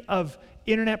impurity of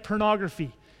internet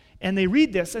pornography. And they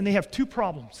read this and they have two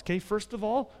problems. Okay, first of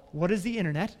all, what is the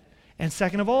internet? And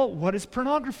second of all, what is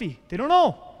pornography? They don't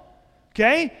know.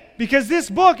 Okay? Because this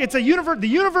book, the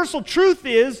universal truth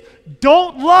is,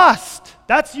 don't lust.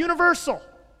 That's universal.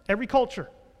 Every culture.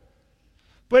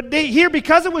 But here,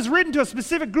 because it was written to a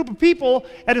specific group of people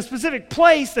at a specific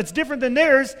place that's different than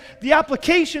theirs, the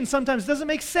application sometimes doesn't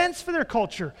make sense for their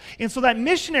culture. And so that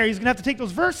missionary is going to have to take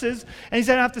those verses and he's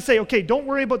going to have to say, okay, don't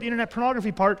worry about the internet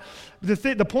pornography part.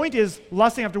 The point is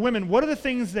lusting after women. What are the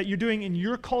things that you're doing in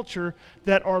your culture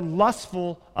that are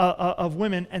lustful of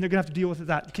women? And they're going to have to deal with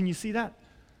that. Can you see that?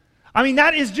 I mean,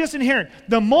 that is just inherent.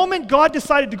 The moment God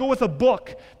decided to go with a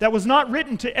book that was not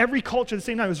written to every culture at the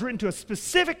same time, it was written to a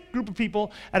specific group of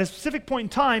people at a specific point in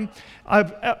time,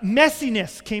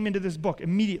 messiness came into this book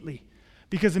immediately.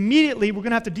 Because immediately we're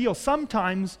going to have to deal.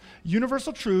 Sometimes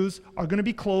universal truths are going to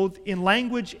be clothed in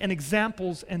language and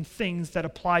examples and things that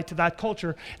apply to that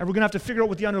culture. And we're going to have to figure out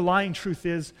what the underlying truth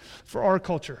is for our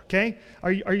culture. Okay?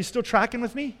 Are you still tracking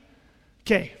with me?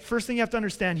 Okay, first thing you have to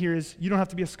understand here is you don't have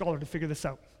to be a scholar to figure this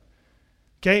out.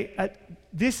 Okay,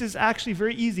 this is actually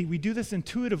very easy. We do this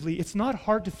intuitively. It's not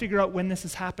hard to figure out when this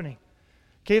is happening.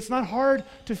 Okay, it's not hard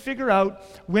to figure out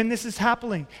when this is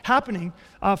happening.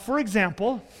 For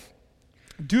example,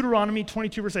 Deuteronomy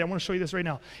 22 verse 8. I want to show you this right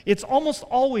now. It's almost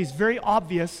always very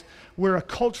obvious where a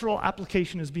cultural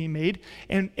application is being made.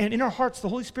 And in our hearts, the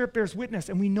Holy Spirit bears witness,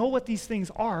 and we know what these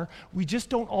things are. We just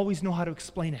don't always know how to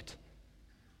explain it.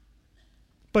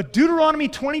 But Deuteronomy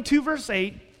 22 verse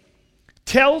 8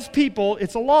 tells people,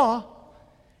 it's a law,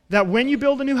 that when you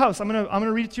build a new house, I'm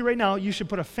gonna read it to you right now, you should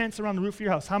put a fence around the roof of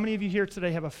your house. How many of you here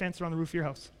today have a fence around the roof of your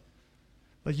house?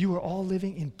 But you are all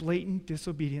living in blatant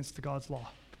disobedience to God's law.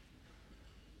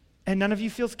 And none of you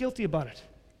feels guilty about it.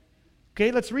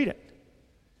 Okay, let's read it.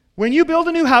 When you build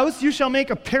a new house, you shall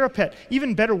make a parapet.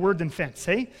 Even better word than fence,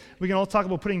 hey? We can all talk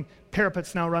about putting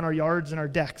parapets now around our yards and our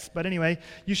decks. But anyway,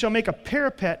 you shall make a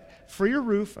parapet for your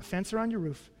roof, a fence around your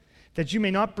roof, that you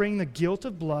may not bring the guilt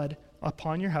of blood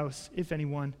upon your house if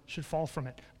anyone should fall from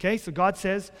it. Okay, so God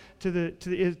says to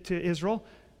Israel,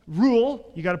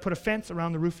 rule, you got to put a fence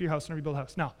around the roof of your house whenever you build a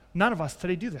house. Now, none of us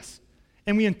today do this.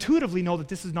 And we intuitively know that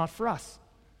this is not for us.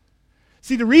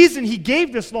 See, the reason he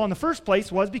gave this law in the first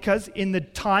place was because in the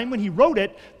time when he wrote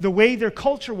it, the way their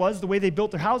culture was, the way they built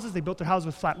their houses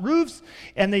with flat roofs,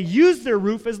 and they used their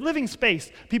roof as living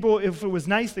space. People, if it was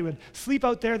nice, they would sleep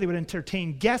out there, they would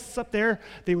entertain guests up there,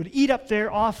 they would eat up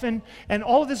there often, and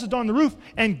all of this is done on the roof.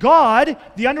 And God,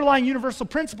 the underlying universal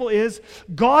principle is,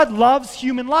 God loves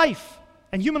human life,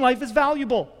 and human life is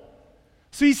valuable.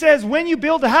 So he says, when you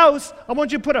build a house, I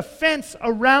want you to put a fence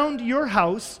around your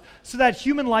house so that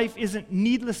human life isn't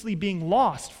needlessly being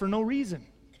lost for no reason.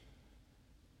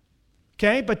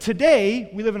 Okay, but today,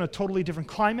 we live in a totally different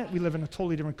climate, we live in a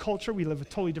totally different culture, we live with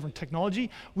totally different technology.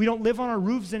 We don't live on our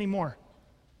roofs anymore.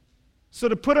 So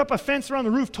to put up a fence around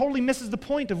the roof totally misses the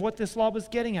point of what this law was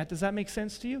getting at. Does that make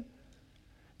sense to you?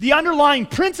 The underlying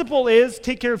principle is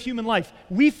take care of human life.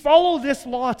 We follow this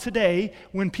law today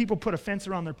when people put a fence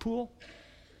around their pool.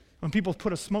 When people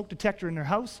put a smoke detector in their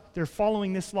house, they're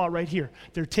following this law right here.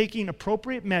 They're taking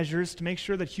appropriate measures to make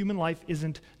sure that human life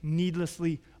isn't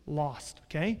needlessly lost,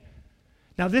 okay?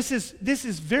 Now this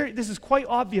is quite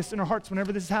obvious in our hearts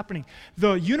whenever this is happening.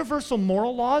 The universal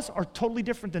moral laws are totally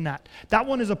different than that. That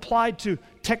one is applied to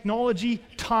technology,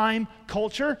 time,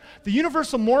 culture. The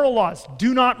universal moral laws,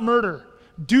 do not murder,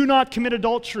 do not commit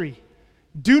adultery,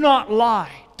 do not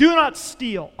lie, do not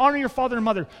steal, honor your father and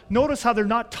mother. Notice how they're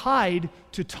not tied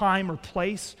to time or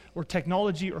place or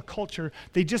technology or culture.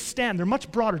 They just stand. They're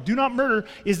much broader. Do not murder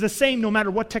is the same no matter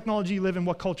what technology you live in,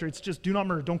 what culture. It's just do not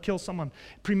murder. Don't kill someone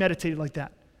premeditated like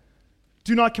that.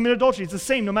 Do not commit adultery. It's the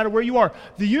same no matter where you are.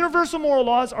 The universal moral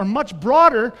laws are much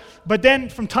broader, but then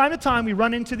from time to time we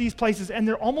run into these places and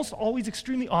they're almost always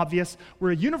extremely obvious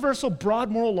where a universal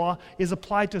broad moral law is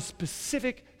applied to a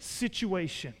specific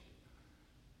situation.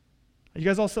 Are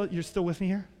you guys you're still with me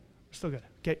here? We're still good.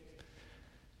 Okay.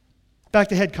 Back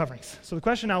to head coverings. So the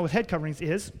question now with head coverings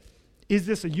is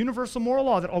this a universal moral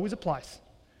law that always applies?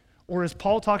 Or is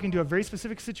Paul talking to a very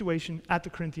specific situation at the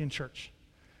Corinthian church?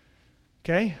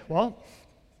 Okay, well,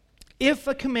 if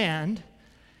a command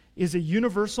is a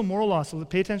universal moral law, so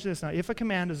pay attention to this now. If a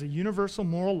command is a universal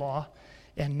moral law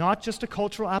and not just a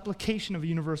cultural application of a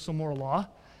universal moral law,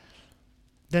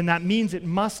 then that means it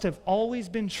must have always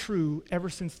been true ever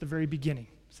since the very beginning,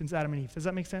 since Adam and Eve. Does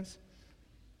that make sense?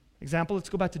 Example, let's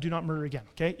go back to do not murder again,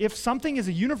 okay? If something is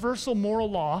a universal moral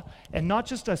law and not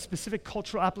just a specific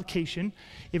cultural application,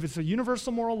 if it's a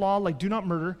universal moral law like do not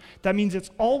murder, that means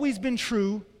it's always been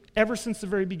true ever since the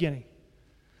very beginning.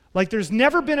 Like there's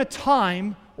never been a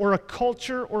time or a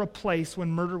culture or a place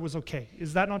when murder was okay.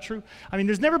 Is that not true? I mean,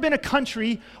 there's never been a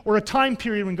country or a time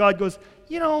period when God goes,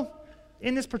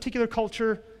 in this particular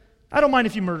culture, I don't mind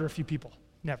if you murder a few people.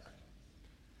 Never.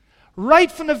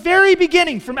 Right from the very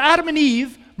beginning, from Adam and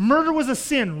Eve, murder was a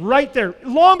sin right there.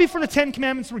 Long before the Ten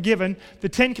Commandments were given, the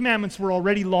Ten Commandments were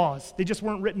already laws. They just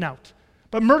weren't written out.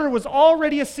 But murder was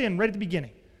already a sin right at the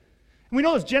beginning. And we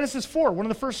know this, Genesis 4, one of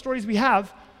the first stories we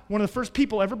have, one of the first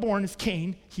people ever born is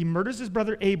Cain. He murders his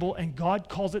brother Abel, and God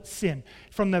calls it sin.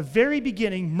 From the very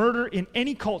beginning, murder in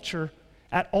any culture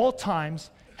at all times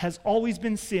has always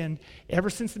been sin ever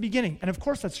since the beginning. And of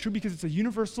course that's true because it's a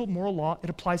universal moral law. It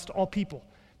applies to all people.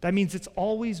 That means it's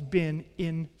always been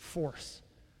in force.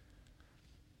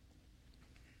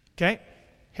 Okay?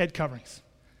 Head coverings.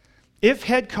 If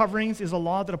head coverings is a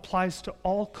law that applies to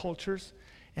all cultures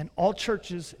and all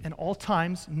churches and all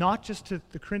times, not just to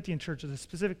the Corinthian church at a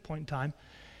specific point in time,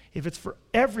 if it's for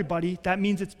everybody, that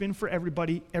means it's been for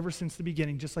everybody ever since the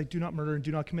beginning, just like do not murder,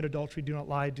 do not commit adultery, do not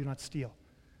lie, do not steal.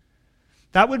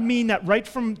 That would mean that right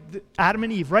from Adam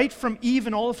and Eve, right from Eve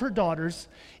and all of her daughters,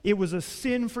 it was a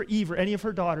sin for Eve or any of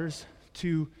her daughters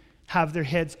to have their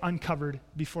heads uncovered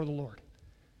before the Lord.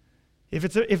 If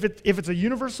it's a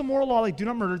universal moral law like do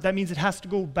not murder, that means it has to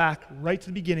go back right to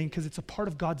the beginning because it's a part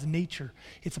of God's nature.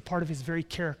 It's a part of his very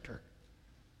character.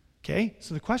 Okay?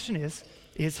 So the question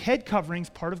is head coverings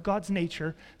part of God's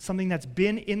nature, something that's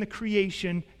been in the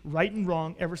creation, right and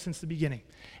wrong, ever since the beginning?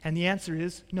 And the answer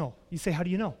is no. You say, how do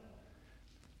you know?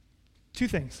 Two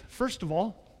things. First of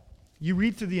all, you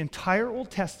read through the entire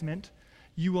Old Testament,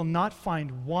 you will not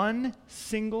find one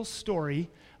single story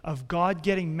of God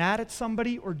getting mad at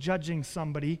somebody or judging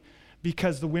somebody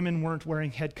because the women weren't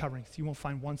wearing head coverings. You won't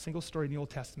find one single story in the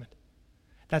Old Testament.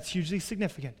 That's hugely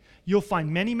significant. You'll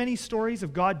find many, many stories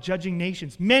of God judging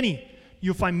nations. Many.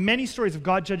 You'll find many stories of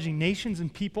God judging nations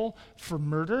and people for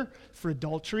murder, for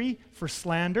adultery, for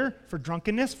slander, for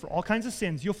drunkenness, for all kinds of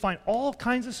sins. You'll find all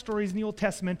kinds of stories in the Old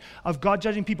Testament of God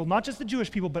judging people, not just the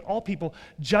Jewish people, but all people,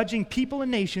 judging people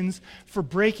and nations for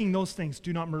breaking those things.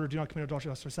 Do not murder, do not commit adultery,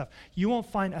 all that sort of stuff. You won't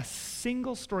find a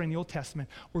single story in the Old Testament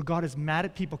where God is mad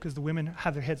at people because the women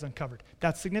have their heads uncovered.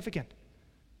 That's significant.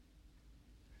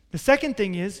 The second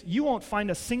thing is, you won't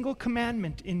find a single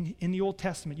commandment in the Old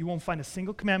Testament. You won't find a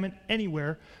single commandment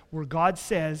anywhere where God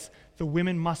says the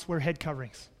women must wear head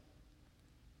coverings.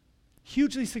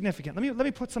 Hugely significant. Let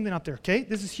me put something up there, okay?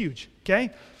 This is huge, okay?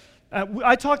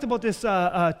 I talked about this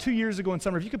 2 years ago in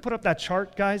summer. If you could put up that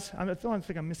chart, guys. I don't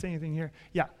think I'm missing anything here.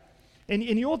 Yeah. In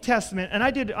the Old Testament, and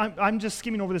I'm just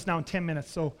skimming over this now in 10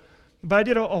 minutes, but I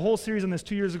did a whole series on this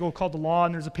 2 years ago called The Law,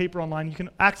 and there's a paper online. You can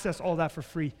access all that for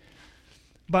free.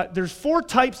 But there's 4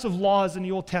 types of laws in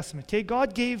the Old Testament. Okay,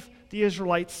 God gave the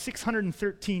Israelites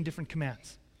 613 different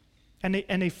commands. And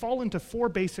they fall into 4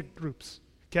 basic groups.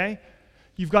 Okay?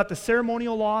 You've got the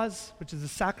ceremonial laws, which is the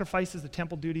sacrifices, the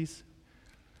temple duties.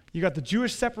 You got the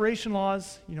Jewish separation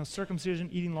laws, circumcision,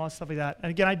 eating laws, stuff like that. And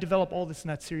again, I develop all this in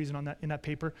that series and in that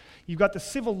paper. You've got the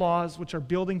civil laws, which are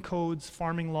building codes,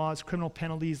 farming laws, criminal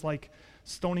penalties like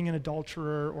stoning an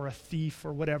adulterer or a thief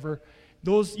or whatever.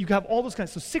 You have all those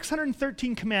kinds. So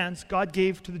 613 commands God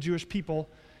gave to the Jewish people,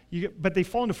 but they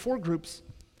fall into 4 groups.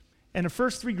 And the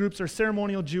first 3 groups are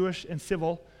ceremonial, Jewish, and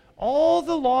civil. All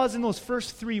the laws in those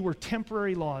first 3 were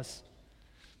temporary laws.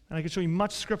 And I can show you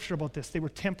much scripture about this. They were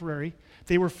temporary.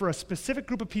 They were for a specific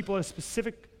group of people at a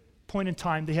specific point in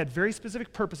time. They had very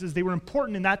specific purposes. They were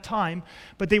important in that time,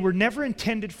 but they were never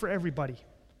intended for everybody.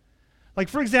 Like,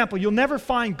 for example, you'll never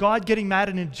find God getting mad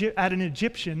at an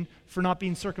Egyptian for not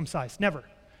being circumcised. Never.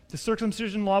 The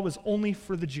circumcision law was only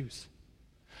for the Jews.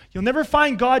 You'll never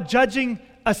find God judging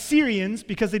Assyrians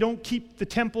because they don't keep the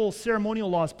temple ceremonial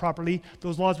laws properly.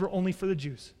 Those laws were only for the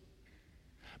Jews.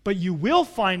 But you will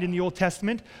find in the Old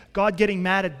Testament God getting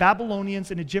mad at Babylonians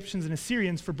and Egyptians and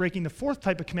Assyrians for breaking the 4th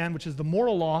type of command, which is the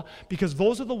moral law, because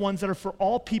those are the ones that are for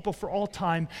all people for all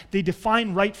time. They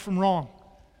define right from wrong.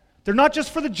 They're not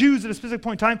just for the Jews at a specific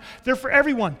point in time, they're for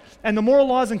everyone. And the moral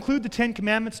laws include the 10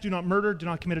 commandments: do not murder, do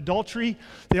not commit adultery.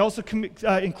 They also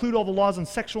include all the laws on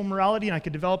sexual morality, and I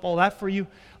could develop all that for you.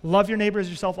 Love your neighbor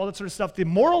as yourself, all that sort of stuff. The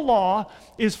moral law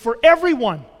is for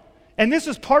everyone. And this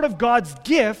is part of God's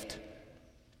gift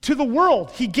to the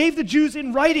world. He gave the Jews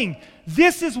in writing,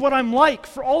 this is what I'm like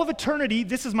for all of eternity.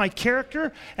 This is my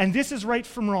character, and this is right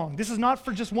from wrong. This is not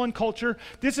for just one culture.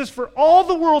 This is for all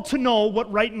the world to know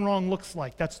what right and wrong looks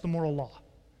like. That's the moral law.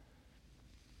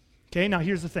 Okay, now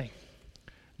here's the thing.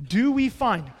 Do we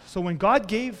find, so when God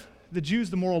gave the Jews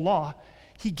the moral law,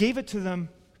 he gave it to them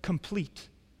complete.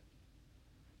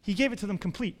 He gave it to them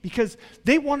complete because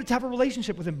they wanted to have a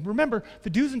relationship with him. Remember, the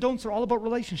do's and don'ts are all about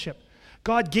relationship.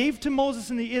 God gave to Moses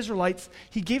and the Israelites,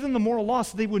 he gave them the moral law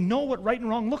so they would know what right and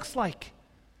wrong looks like.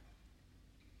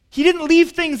 He didn't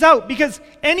leave things out because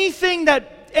anything that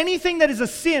is a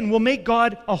sin will make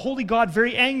God, a holy God,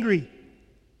 very angry.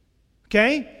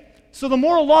 Okay? So the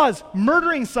moral laws,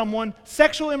 murdering someone,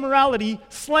 sexual immorality,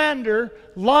 slander,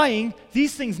 lying,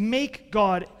 these things make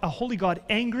God, a holy God,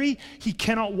 angry. We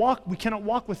cannot walk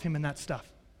with him in that stuff.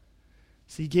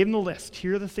 So he gave him the list.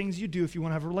 Here are the things you do if you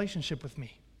want to have a relationship with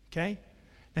me. Okay?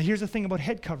 Now here's the thing about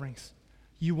head coverings.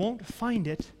 You won't find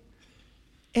it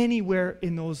anywhere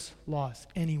in those laws.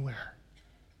 Anywhere.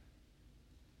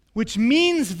 Which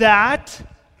means that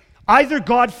either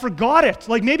God forgot it,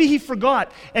 like maybe he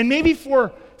forgot, and maybe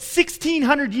for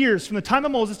 1,600 years, from the time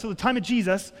of Moses to the time of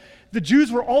Jesus, the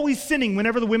Jews were always sinning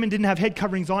whenever the women didn't have head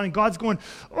coverings on, and God's going,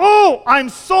 oh, I'm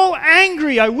so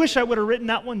angry. I wish I would have written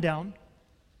that one down.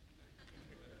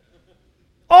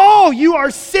 Oh, you are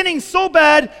sinning so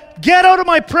bad. Get out of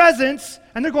my presence.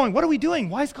 And they're going, what are we doing?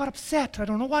 Why is God upset? I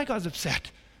don't know why God's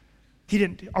upset.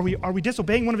 Are we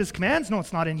disobeying one of his commands? No,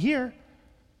 it's not in here.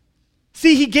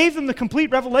 See, he gave them the complete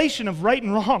revelation of right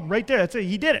and wrong right there. That's it.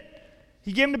 He did it.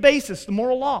 He gave them the basis, the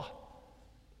moral law.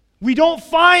 We don't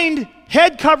find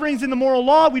head coverings in the moral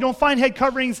law. We don't find head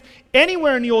coverings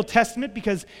anywhere in the Old Testament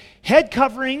because head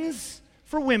coverings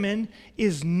for women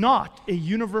is not a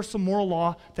universal moral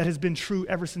law that has been true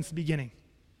ever since the beginning.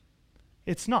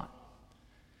 It's not.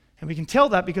 And we can tell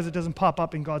that because it doesn't pop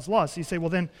up in God's law. So you say, well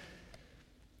then,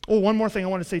 one more thing I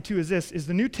want to say too is this, is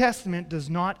the New Testament does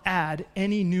not add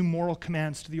any new moral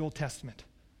commands to the Old Testament.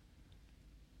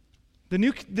 The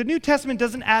New Testament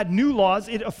doesn't add new laws.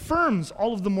 It affirms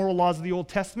all of the moral laws of the Old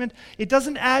Testament. It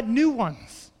doesn't add new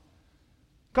ones.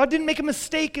 God didn't make a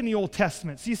mistake in the Old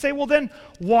Testament. So you say, well then,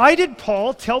 why did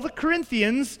Paul tell the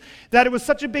Corinthians that it was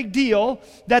such a big deal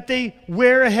that they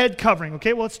wear a head covering?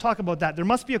 Okay, well let's talk about that. There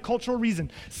must be a cultural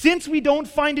reason. Since we don't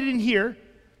find it in here,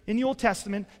 in the Old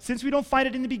Testament, since we don't find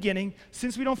it in the beginning,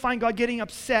 since we don't find God getting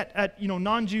upset at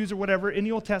non-Jews or whatever in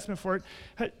the Old Testament for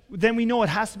it, then we know it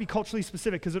has to be culturally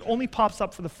specific because it only pops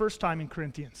up for the first time in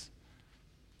Corinthians.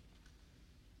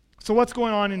 So what's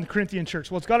going on in the Corinthian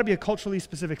church? Well, it's got to be a culturally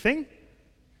specific thing.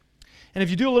 And if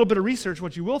you do a little bit of research,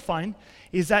 what you will find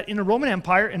is that in the Roman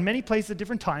Empire, in many places at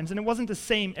different times, and it wasn't the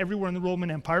same everywhere in the Roman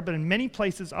Empire, but in many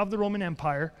places of the Roman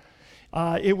Empire,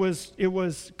 it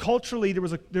was culturally,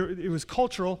 it was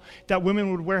cultural that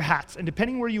women would wear hats. And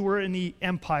depending where you were in the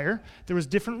empire, there was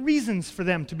different reasons for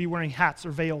them to be wearing hats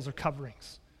or veils or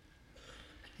coverings.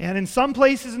 And in some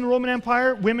places in the Roman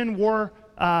Empire, women wore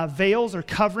veils or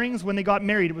coverings when they got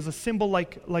married. It was a symbol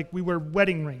like we wear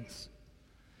wedding rings.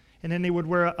 And then they would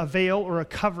wear a veil or a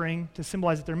covering to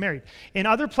symbolize that they're married. In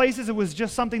other places, it was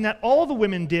just something that all the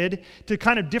women did to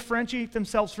kind of differentiate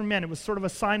themselves from men. It was sort of a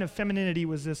sign of femininity,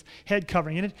 was this head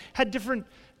covering. And it had different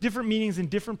meanings in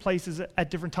different places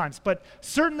at different times. But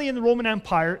certainly in the Roman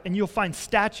Empire, and you'll find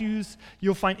statues,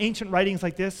 you'll find ancient writings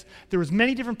like this, there was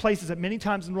many different places at many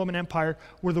times in the Roman Empire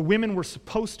where the women were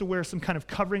supposed to wear some kind of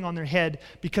covering on their head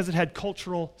because it had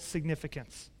cultural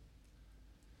significance.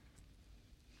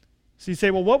 So you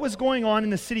say, well, what was going on in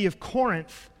the city of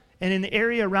Corinth and in the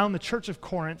area around the church of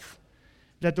Corinth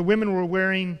that the women were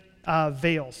wearing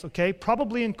veils, okay?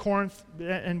 Probably in Corinth,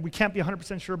 and we can't be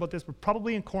 100% sure about this, but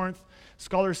probably in Corinth,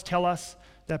 scholars tell us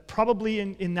that probably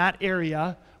in that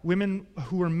area, women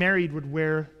who were married would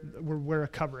wear a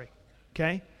covering,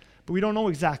 okay? But we don't know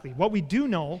exactly. What we do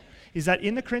know is that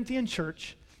in the Corinthian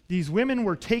church, these women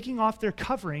were taking off their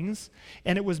coverings,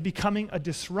 and it was becoming a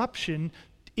disruption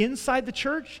inside the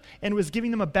church, and was giving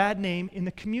them a bad name in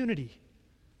the community.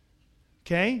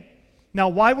 Okay? Now,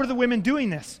 why were the women doing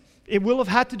this? It will have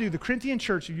had to do, the Corinthian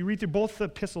church, if you read through both the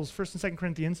epistles, 1st and 2nd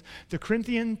Corinthians, the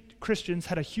Corinthian Christians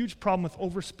had a huge problem with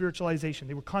over-spiritualization.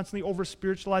 They were constantly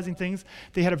over-spiritualizing things.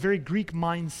 They had a very Greek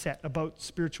mindset about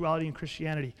spirituality and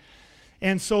Christianity.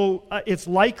 And so it's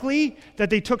likely that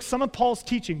they took some of Paul's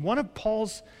teaching. One of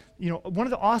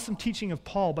the awesome teaching of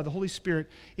Paul by the Holy Spirit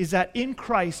is that in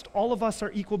Christ, all of us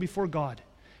are equal before God.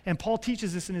 And Paul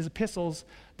teaches this in his epistles,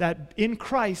 that in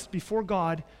Christ, before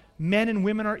God, men and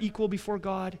women are equal before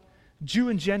God, Jew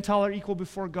and Gentile are equal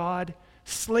before God,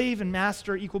 slave and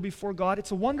master are equal before God.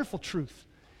 It's a wonderful truth.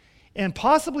 And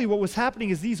possibly what was happening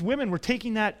is these women were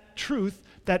taking that truth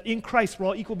that in Christ we're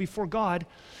all equal before God.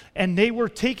 And they were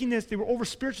taking this, they were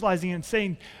over-spiritualizing it and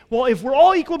saying, well, if we're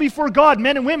all equal before God,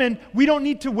 men and women, we don't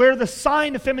need to wear the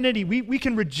sign of femininity. We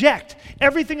can reject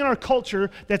everything in our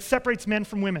culture that separates men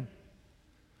from women.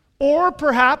 Or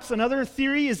perhaps another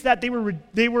theory is that they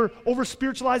were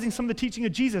over-spiritualizing some of the teaching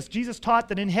of Jesus. Jesus taught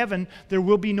that in heaven there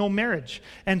will be no marriage.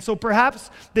 And so perhaps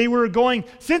they were going,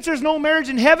 since there's no marriage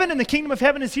in heaven and the kingdom of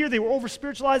heaven is here, they were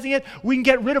over-spiritualizing it. We can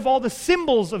get rid of all the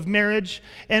symbols of marriage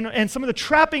and some of the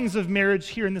trappings of marriage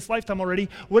here in this lifetime already.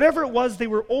 Whatever it was, they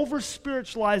were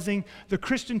over-spiritualizing the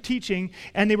Christian teaching,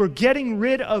 and they were getting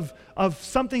rid of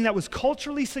something that was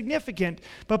culturally significant,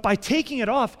 but by taking it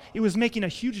off, it was making a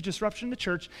huge disruption in the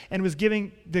church, and it was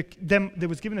giving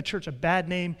the church a bad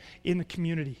name in the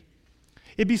community.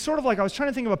 It'd be sort of like, I was trying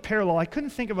to think of a parallel. I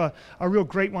couldn't think of a real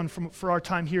great one for our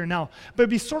time here and now, but it'd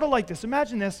be sort of like this.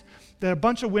 Imagine this, that a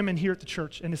bunch of women here at the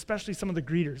church, and especially some of the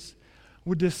greeters,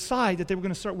 would decide that they were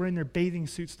going to start wearing their bathing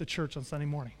suits to church on Sunday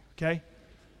morning, okay?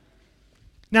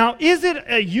 Now, is it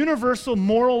a universal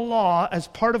moral law as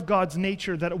part of God's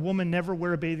nature that a woman never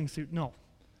wear a bathing suit? No.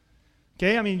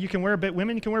 Okay, I mean,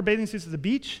 women can wear bathing suits at the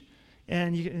beach,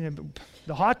 and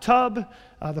the hot tub,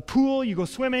 the pool, you go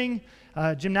swimming,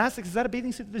 gymnastics. Is that a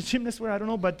bathing suit that the gymnasts wear? I don't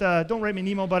know, but don't write me an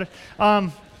email about it.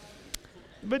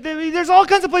 But there's all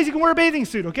kinds of places you can wear a bathing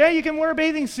suit, okay? You can wear a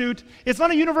bathing suit. It's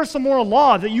not a universal moral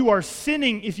law that you are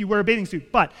sinning if you wear a bathing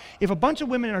suit. But if a bunch of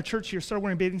women in our church here started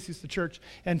wearing bathing suits to church,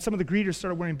 and some of the greeters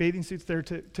started wearing bathing suits there,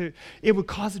 it would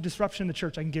cause a disruption in the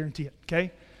church, I can guarantee it,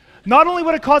 okay? Not only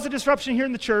would it cause a disruption here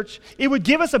in the church, it would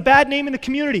give us a bad name in the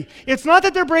community. It's not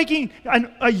that they're breaking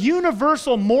a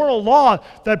universal moral law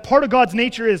that part of God's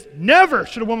nature is never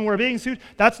should a woman wear a bathing suit.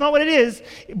 That's not what it is.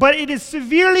 But it is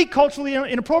severely culturally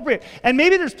inappropriate. And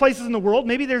maybe there's places in the world,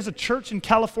 maybe there's a church in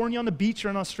California on the beach or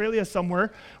in Australia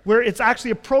somewhere where it's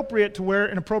actually appropriate to wear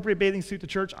an appropriate bathing suit to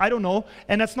church. I don't know,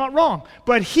 and that's not wrong.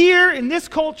 But here in this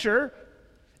culture,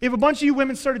 if a bunch of you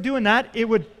women started doing that, it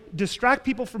would distract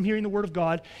people from hearing the word of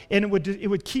God, and it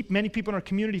would keep many people in our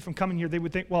community from coming here. They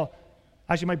would think, well,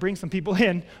 actually it might bring some people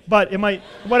in, but it might,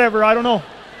 whatever, I don't know.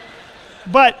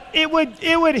 But it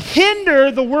would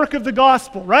hinder the work of the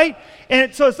gospel, right?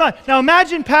 And so it's not. Now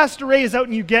imagine Pastor Ray is out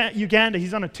in Uganda.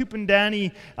 He's on a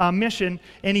Tupandani mission,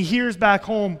 and he hears back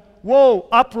home, whoa,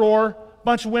 uproar,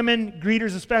 bunch of women,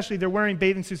 greeters especially, they're wearing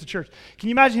bathing suits to church. Can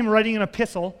you imagine him writing an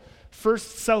epistle, 1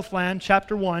 Southland,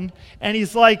 chapter 1, and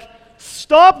he's like,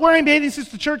 stop wearing bathing suits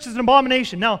to church is an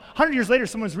abomination. Now, 100 years later,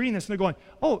 someone's reading this and they're going,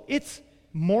 oh, it's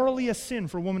morally a sin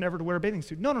for a woman ever to wear a bathing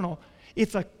suit. No.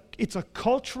 It's a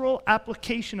cultural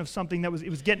application of something it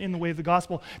was getting in the way of the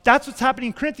gospel. That's what's happening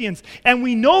in Corinthians. And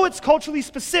we know it's culturally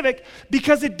specific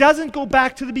because it doesn't go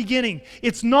back to the beginning.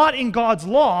 It's not in God's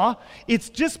law.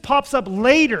 It just pops up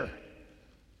later.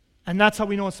 And that's how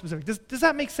we know it's specific. Does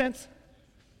that make sense?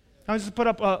 I just put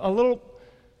up a little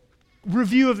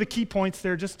review of the key points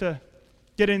there just to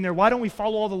get in there. Why don't we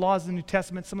follow all the laws of the New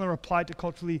Testament? Some of them are applied to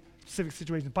culturally specific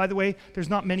situations. By the way, there's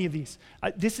not many of these.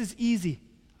 This is easy.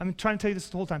 I'm trying to tell you this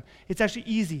the whole time. It's actually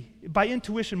easy. By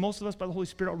intuition, most of us, by the Holy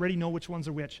Spirit, already know which ones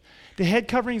are which. The head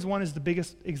coverings one is the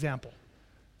biggest example.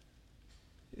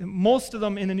 Most of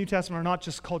them in the New Testament are not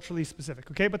just culturally specific,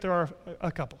 okay? But there are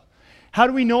a couple. How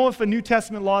do we know if a New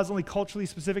Testament law is only culturally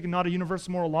specific and not a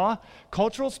universal moral law?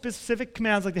 Cultural specific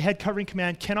commands like the head covering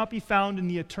command cannot be found in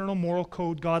the eternal moral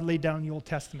code God laid down in the Old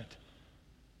Testament.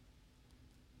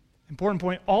 Important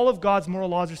point, all of God's moral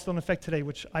laws are still in effect today,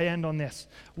 which I end on this.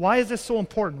 Why is this so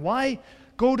important? Why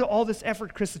go to all this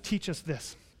effort, Chris, to teach us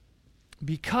this?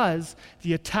 Because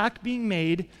the attack being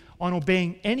made on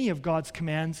obeying any of God's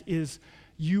commands is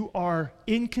you are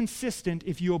inconsistent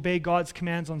if you obey God's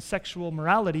commands on sexual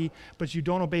morality, but you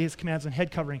don't obey his commands on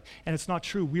head covering. And it's not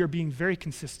true. We are being very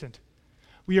consistent.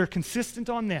 We are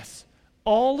consistent on this.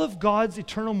 All of God's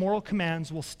eternal moral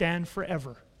commands will stand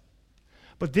forever.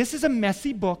 But this is a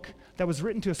messy book that was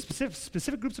written to a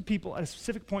specific groups of people at a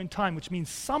specific point in time, which means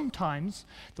sometimes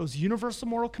those universal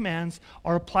moral commands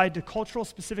are applied to cultural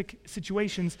specific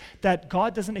situations that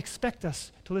God doesn't expect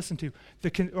us to listen to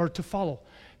or to follow.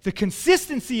 The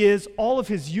consistency is all of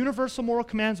his universal moral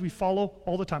commands we follow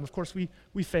all the time. Of course,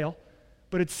 we fail,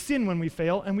 but it's sin when we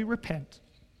fail, and we repent.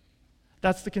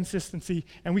 That's the consistency,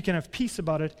 and we can have peace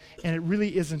about it, and it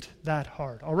really isn't that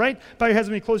hard. All right? Bow your heads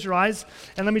with me, close your eyes,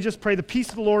 and let me just pray the peace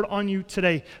of the Lord on you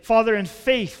today. Father, in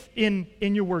faith in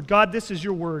your word. God, this is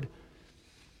your word.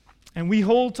 And we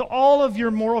hold to all of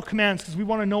your moral commands because we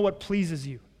want to know what pleases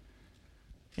you.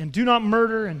 And do not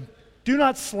murder, and do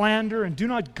not slander, and do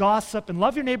not gossip, and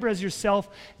love your neighbor as yourself.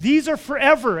 These are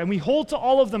forever, and we hold to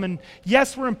all of them. And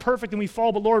yes, we're imperfect and we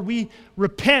fall, but Lord, we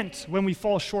repent when we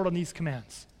fall short on these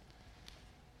commands.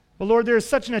 But Lord, there is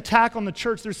such an attack on the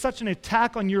church. There's such an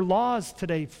attack on your laws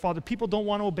today, Father. People don't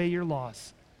want to obey your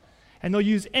laws. And they'll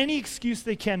use any excuse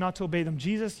they can not to obey them.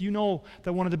 Jesus, you know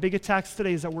that one of the big attacks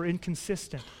today is that we're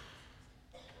inconsistent.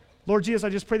 Lord Jesus, I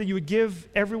just pray that you would give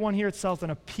everyone here at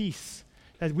Southland a peace,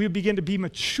 that we would begin to be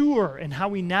mature in how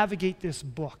we navigate this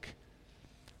book.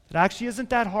 It actually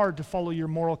isn't that hard to follow your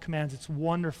moral commands. It's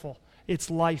wonderful. It's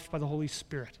life by the Holy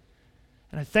Spirit.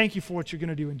 And I thank you for what you're going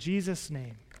to do. In Jesus'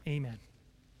 name, amen.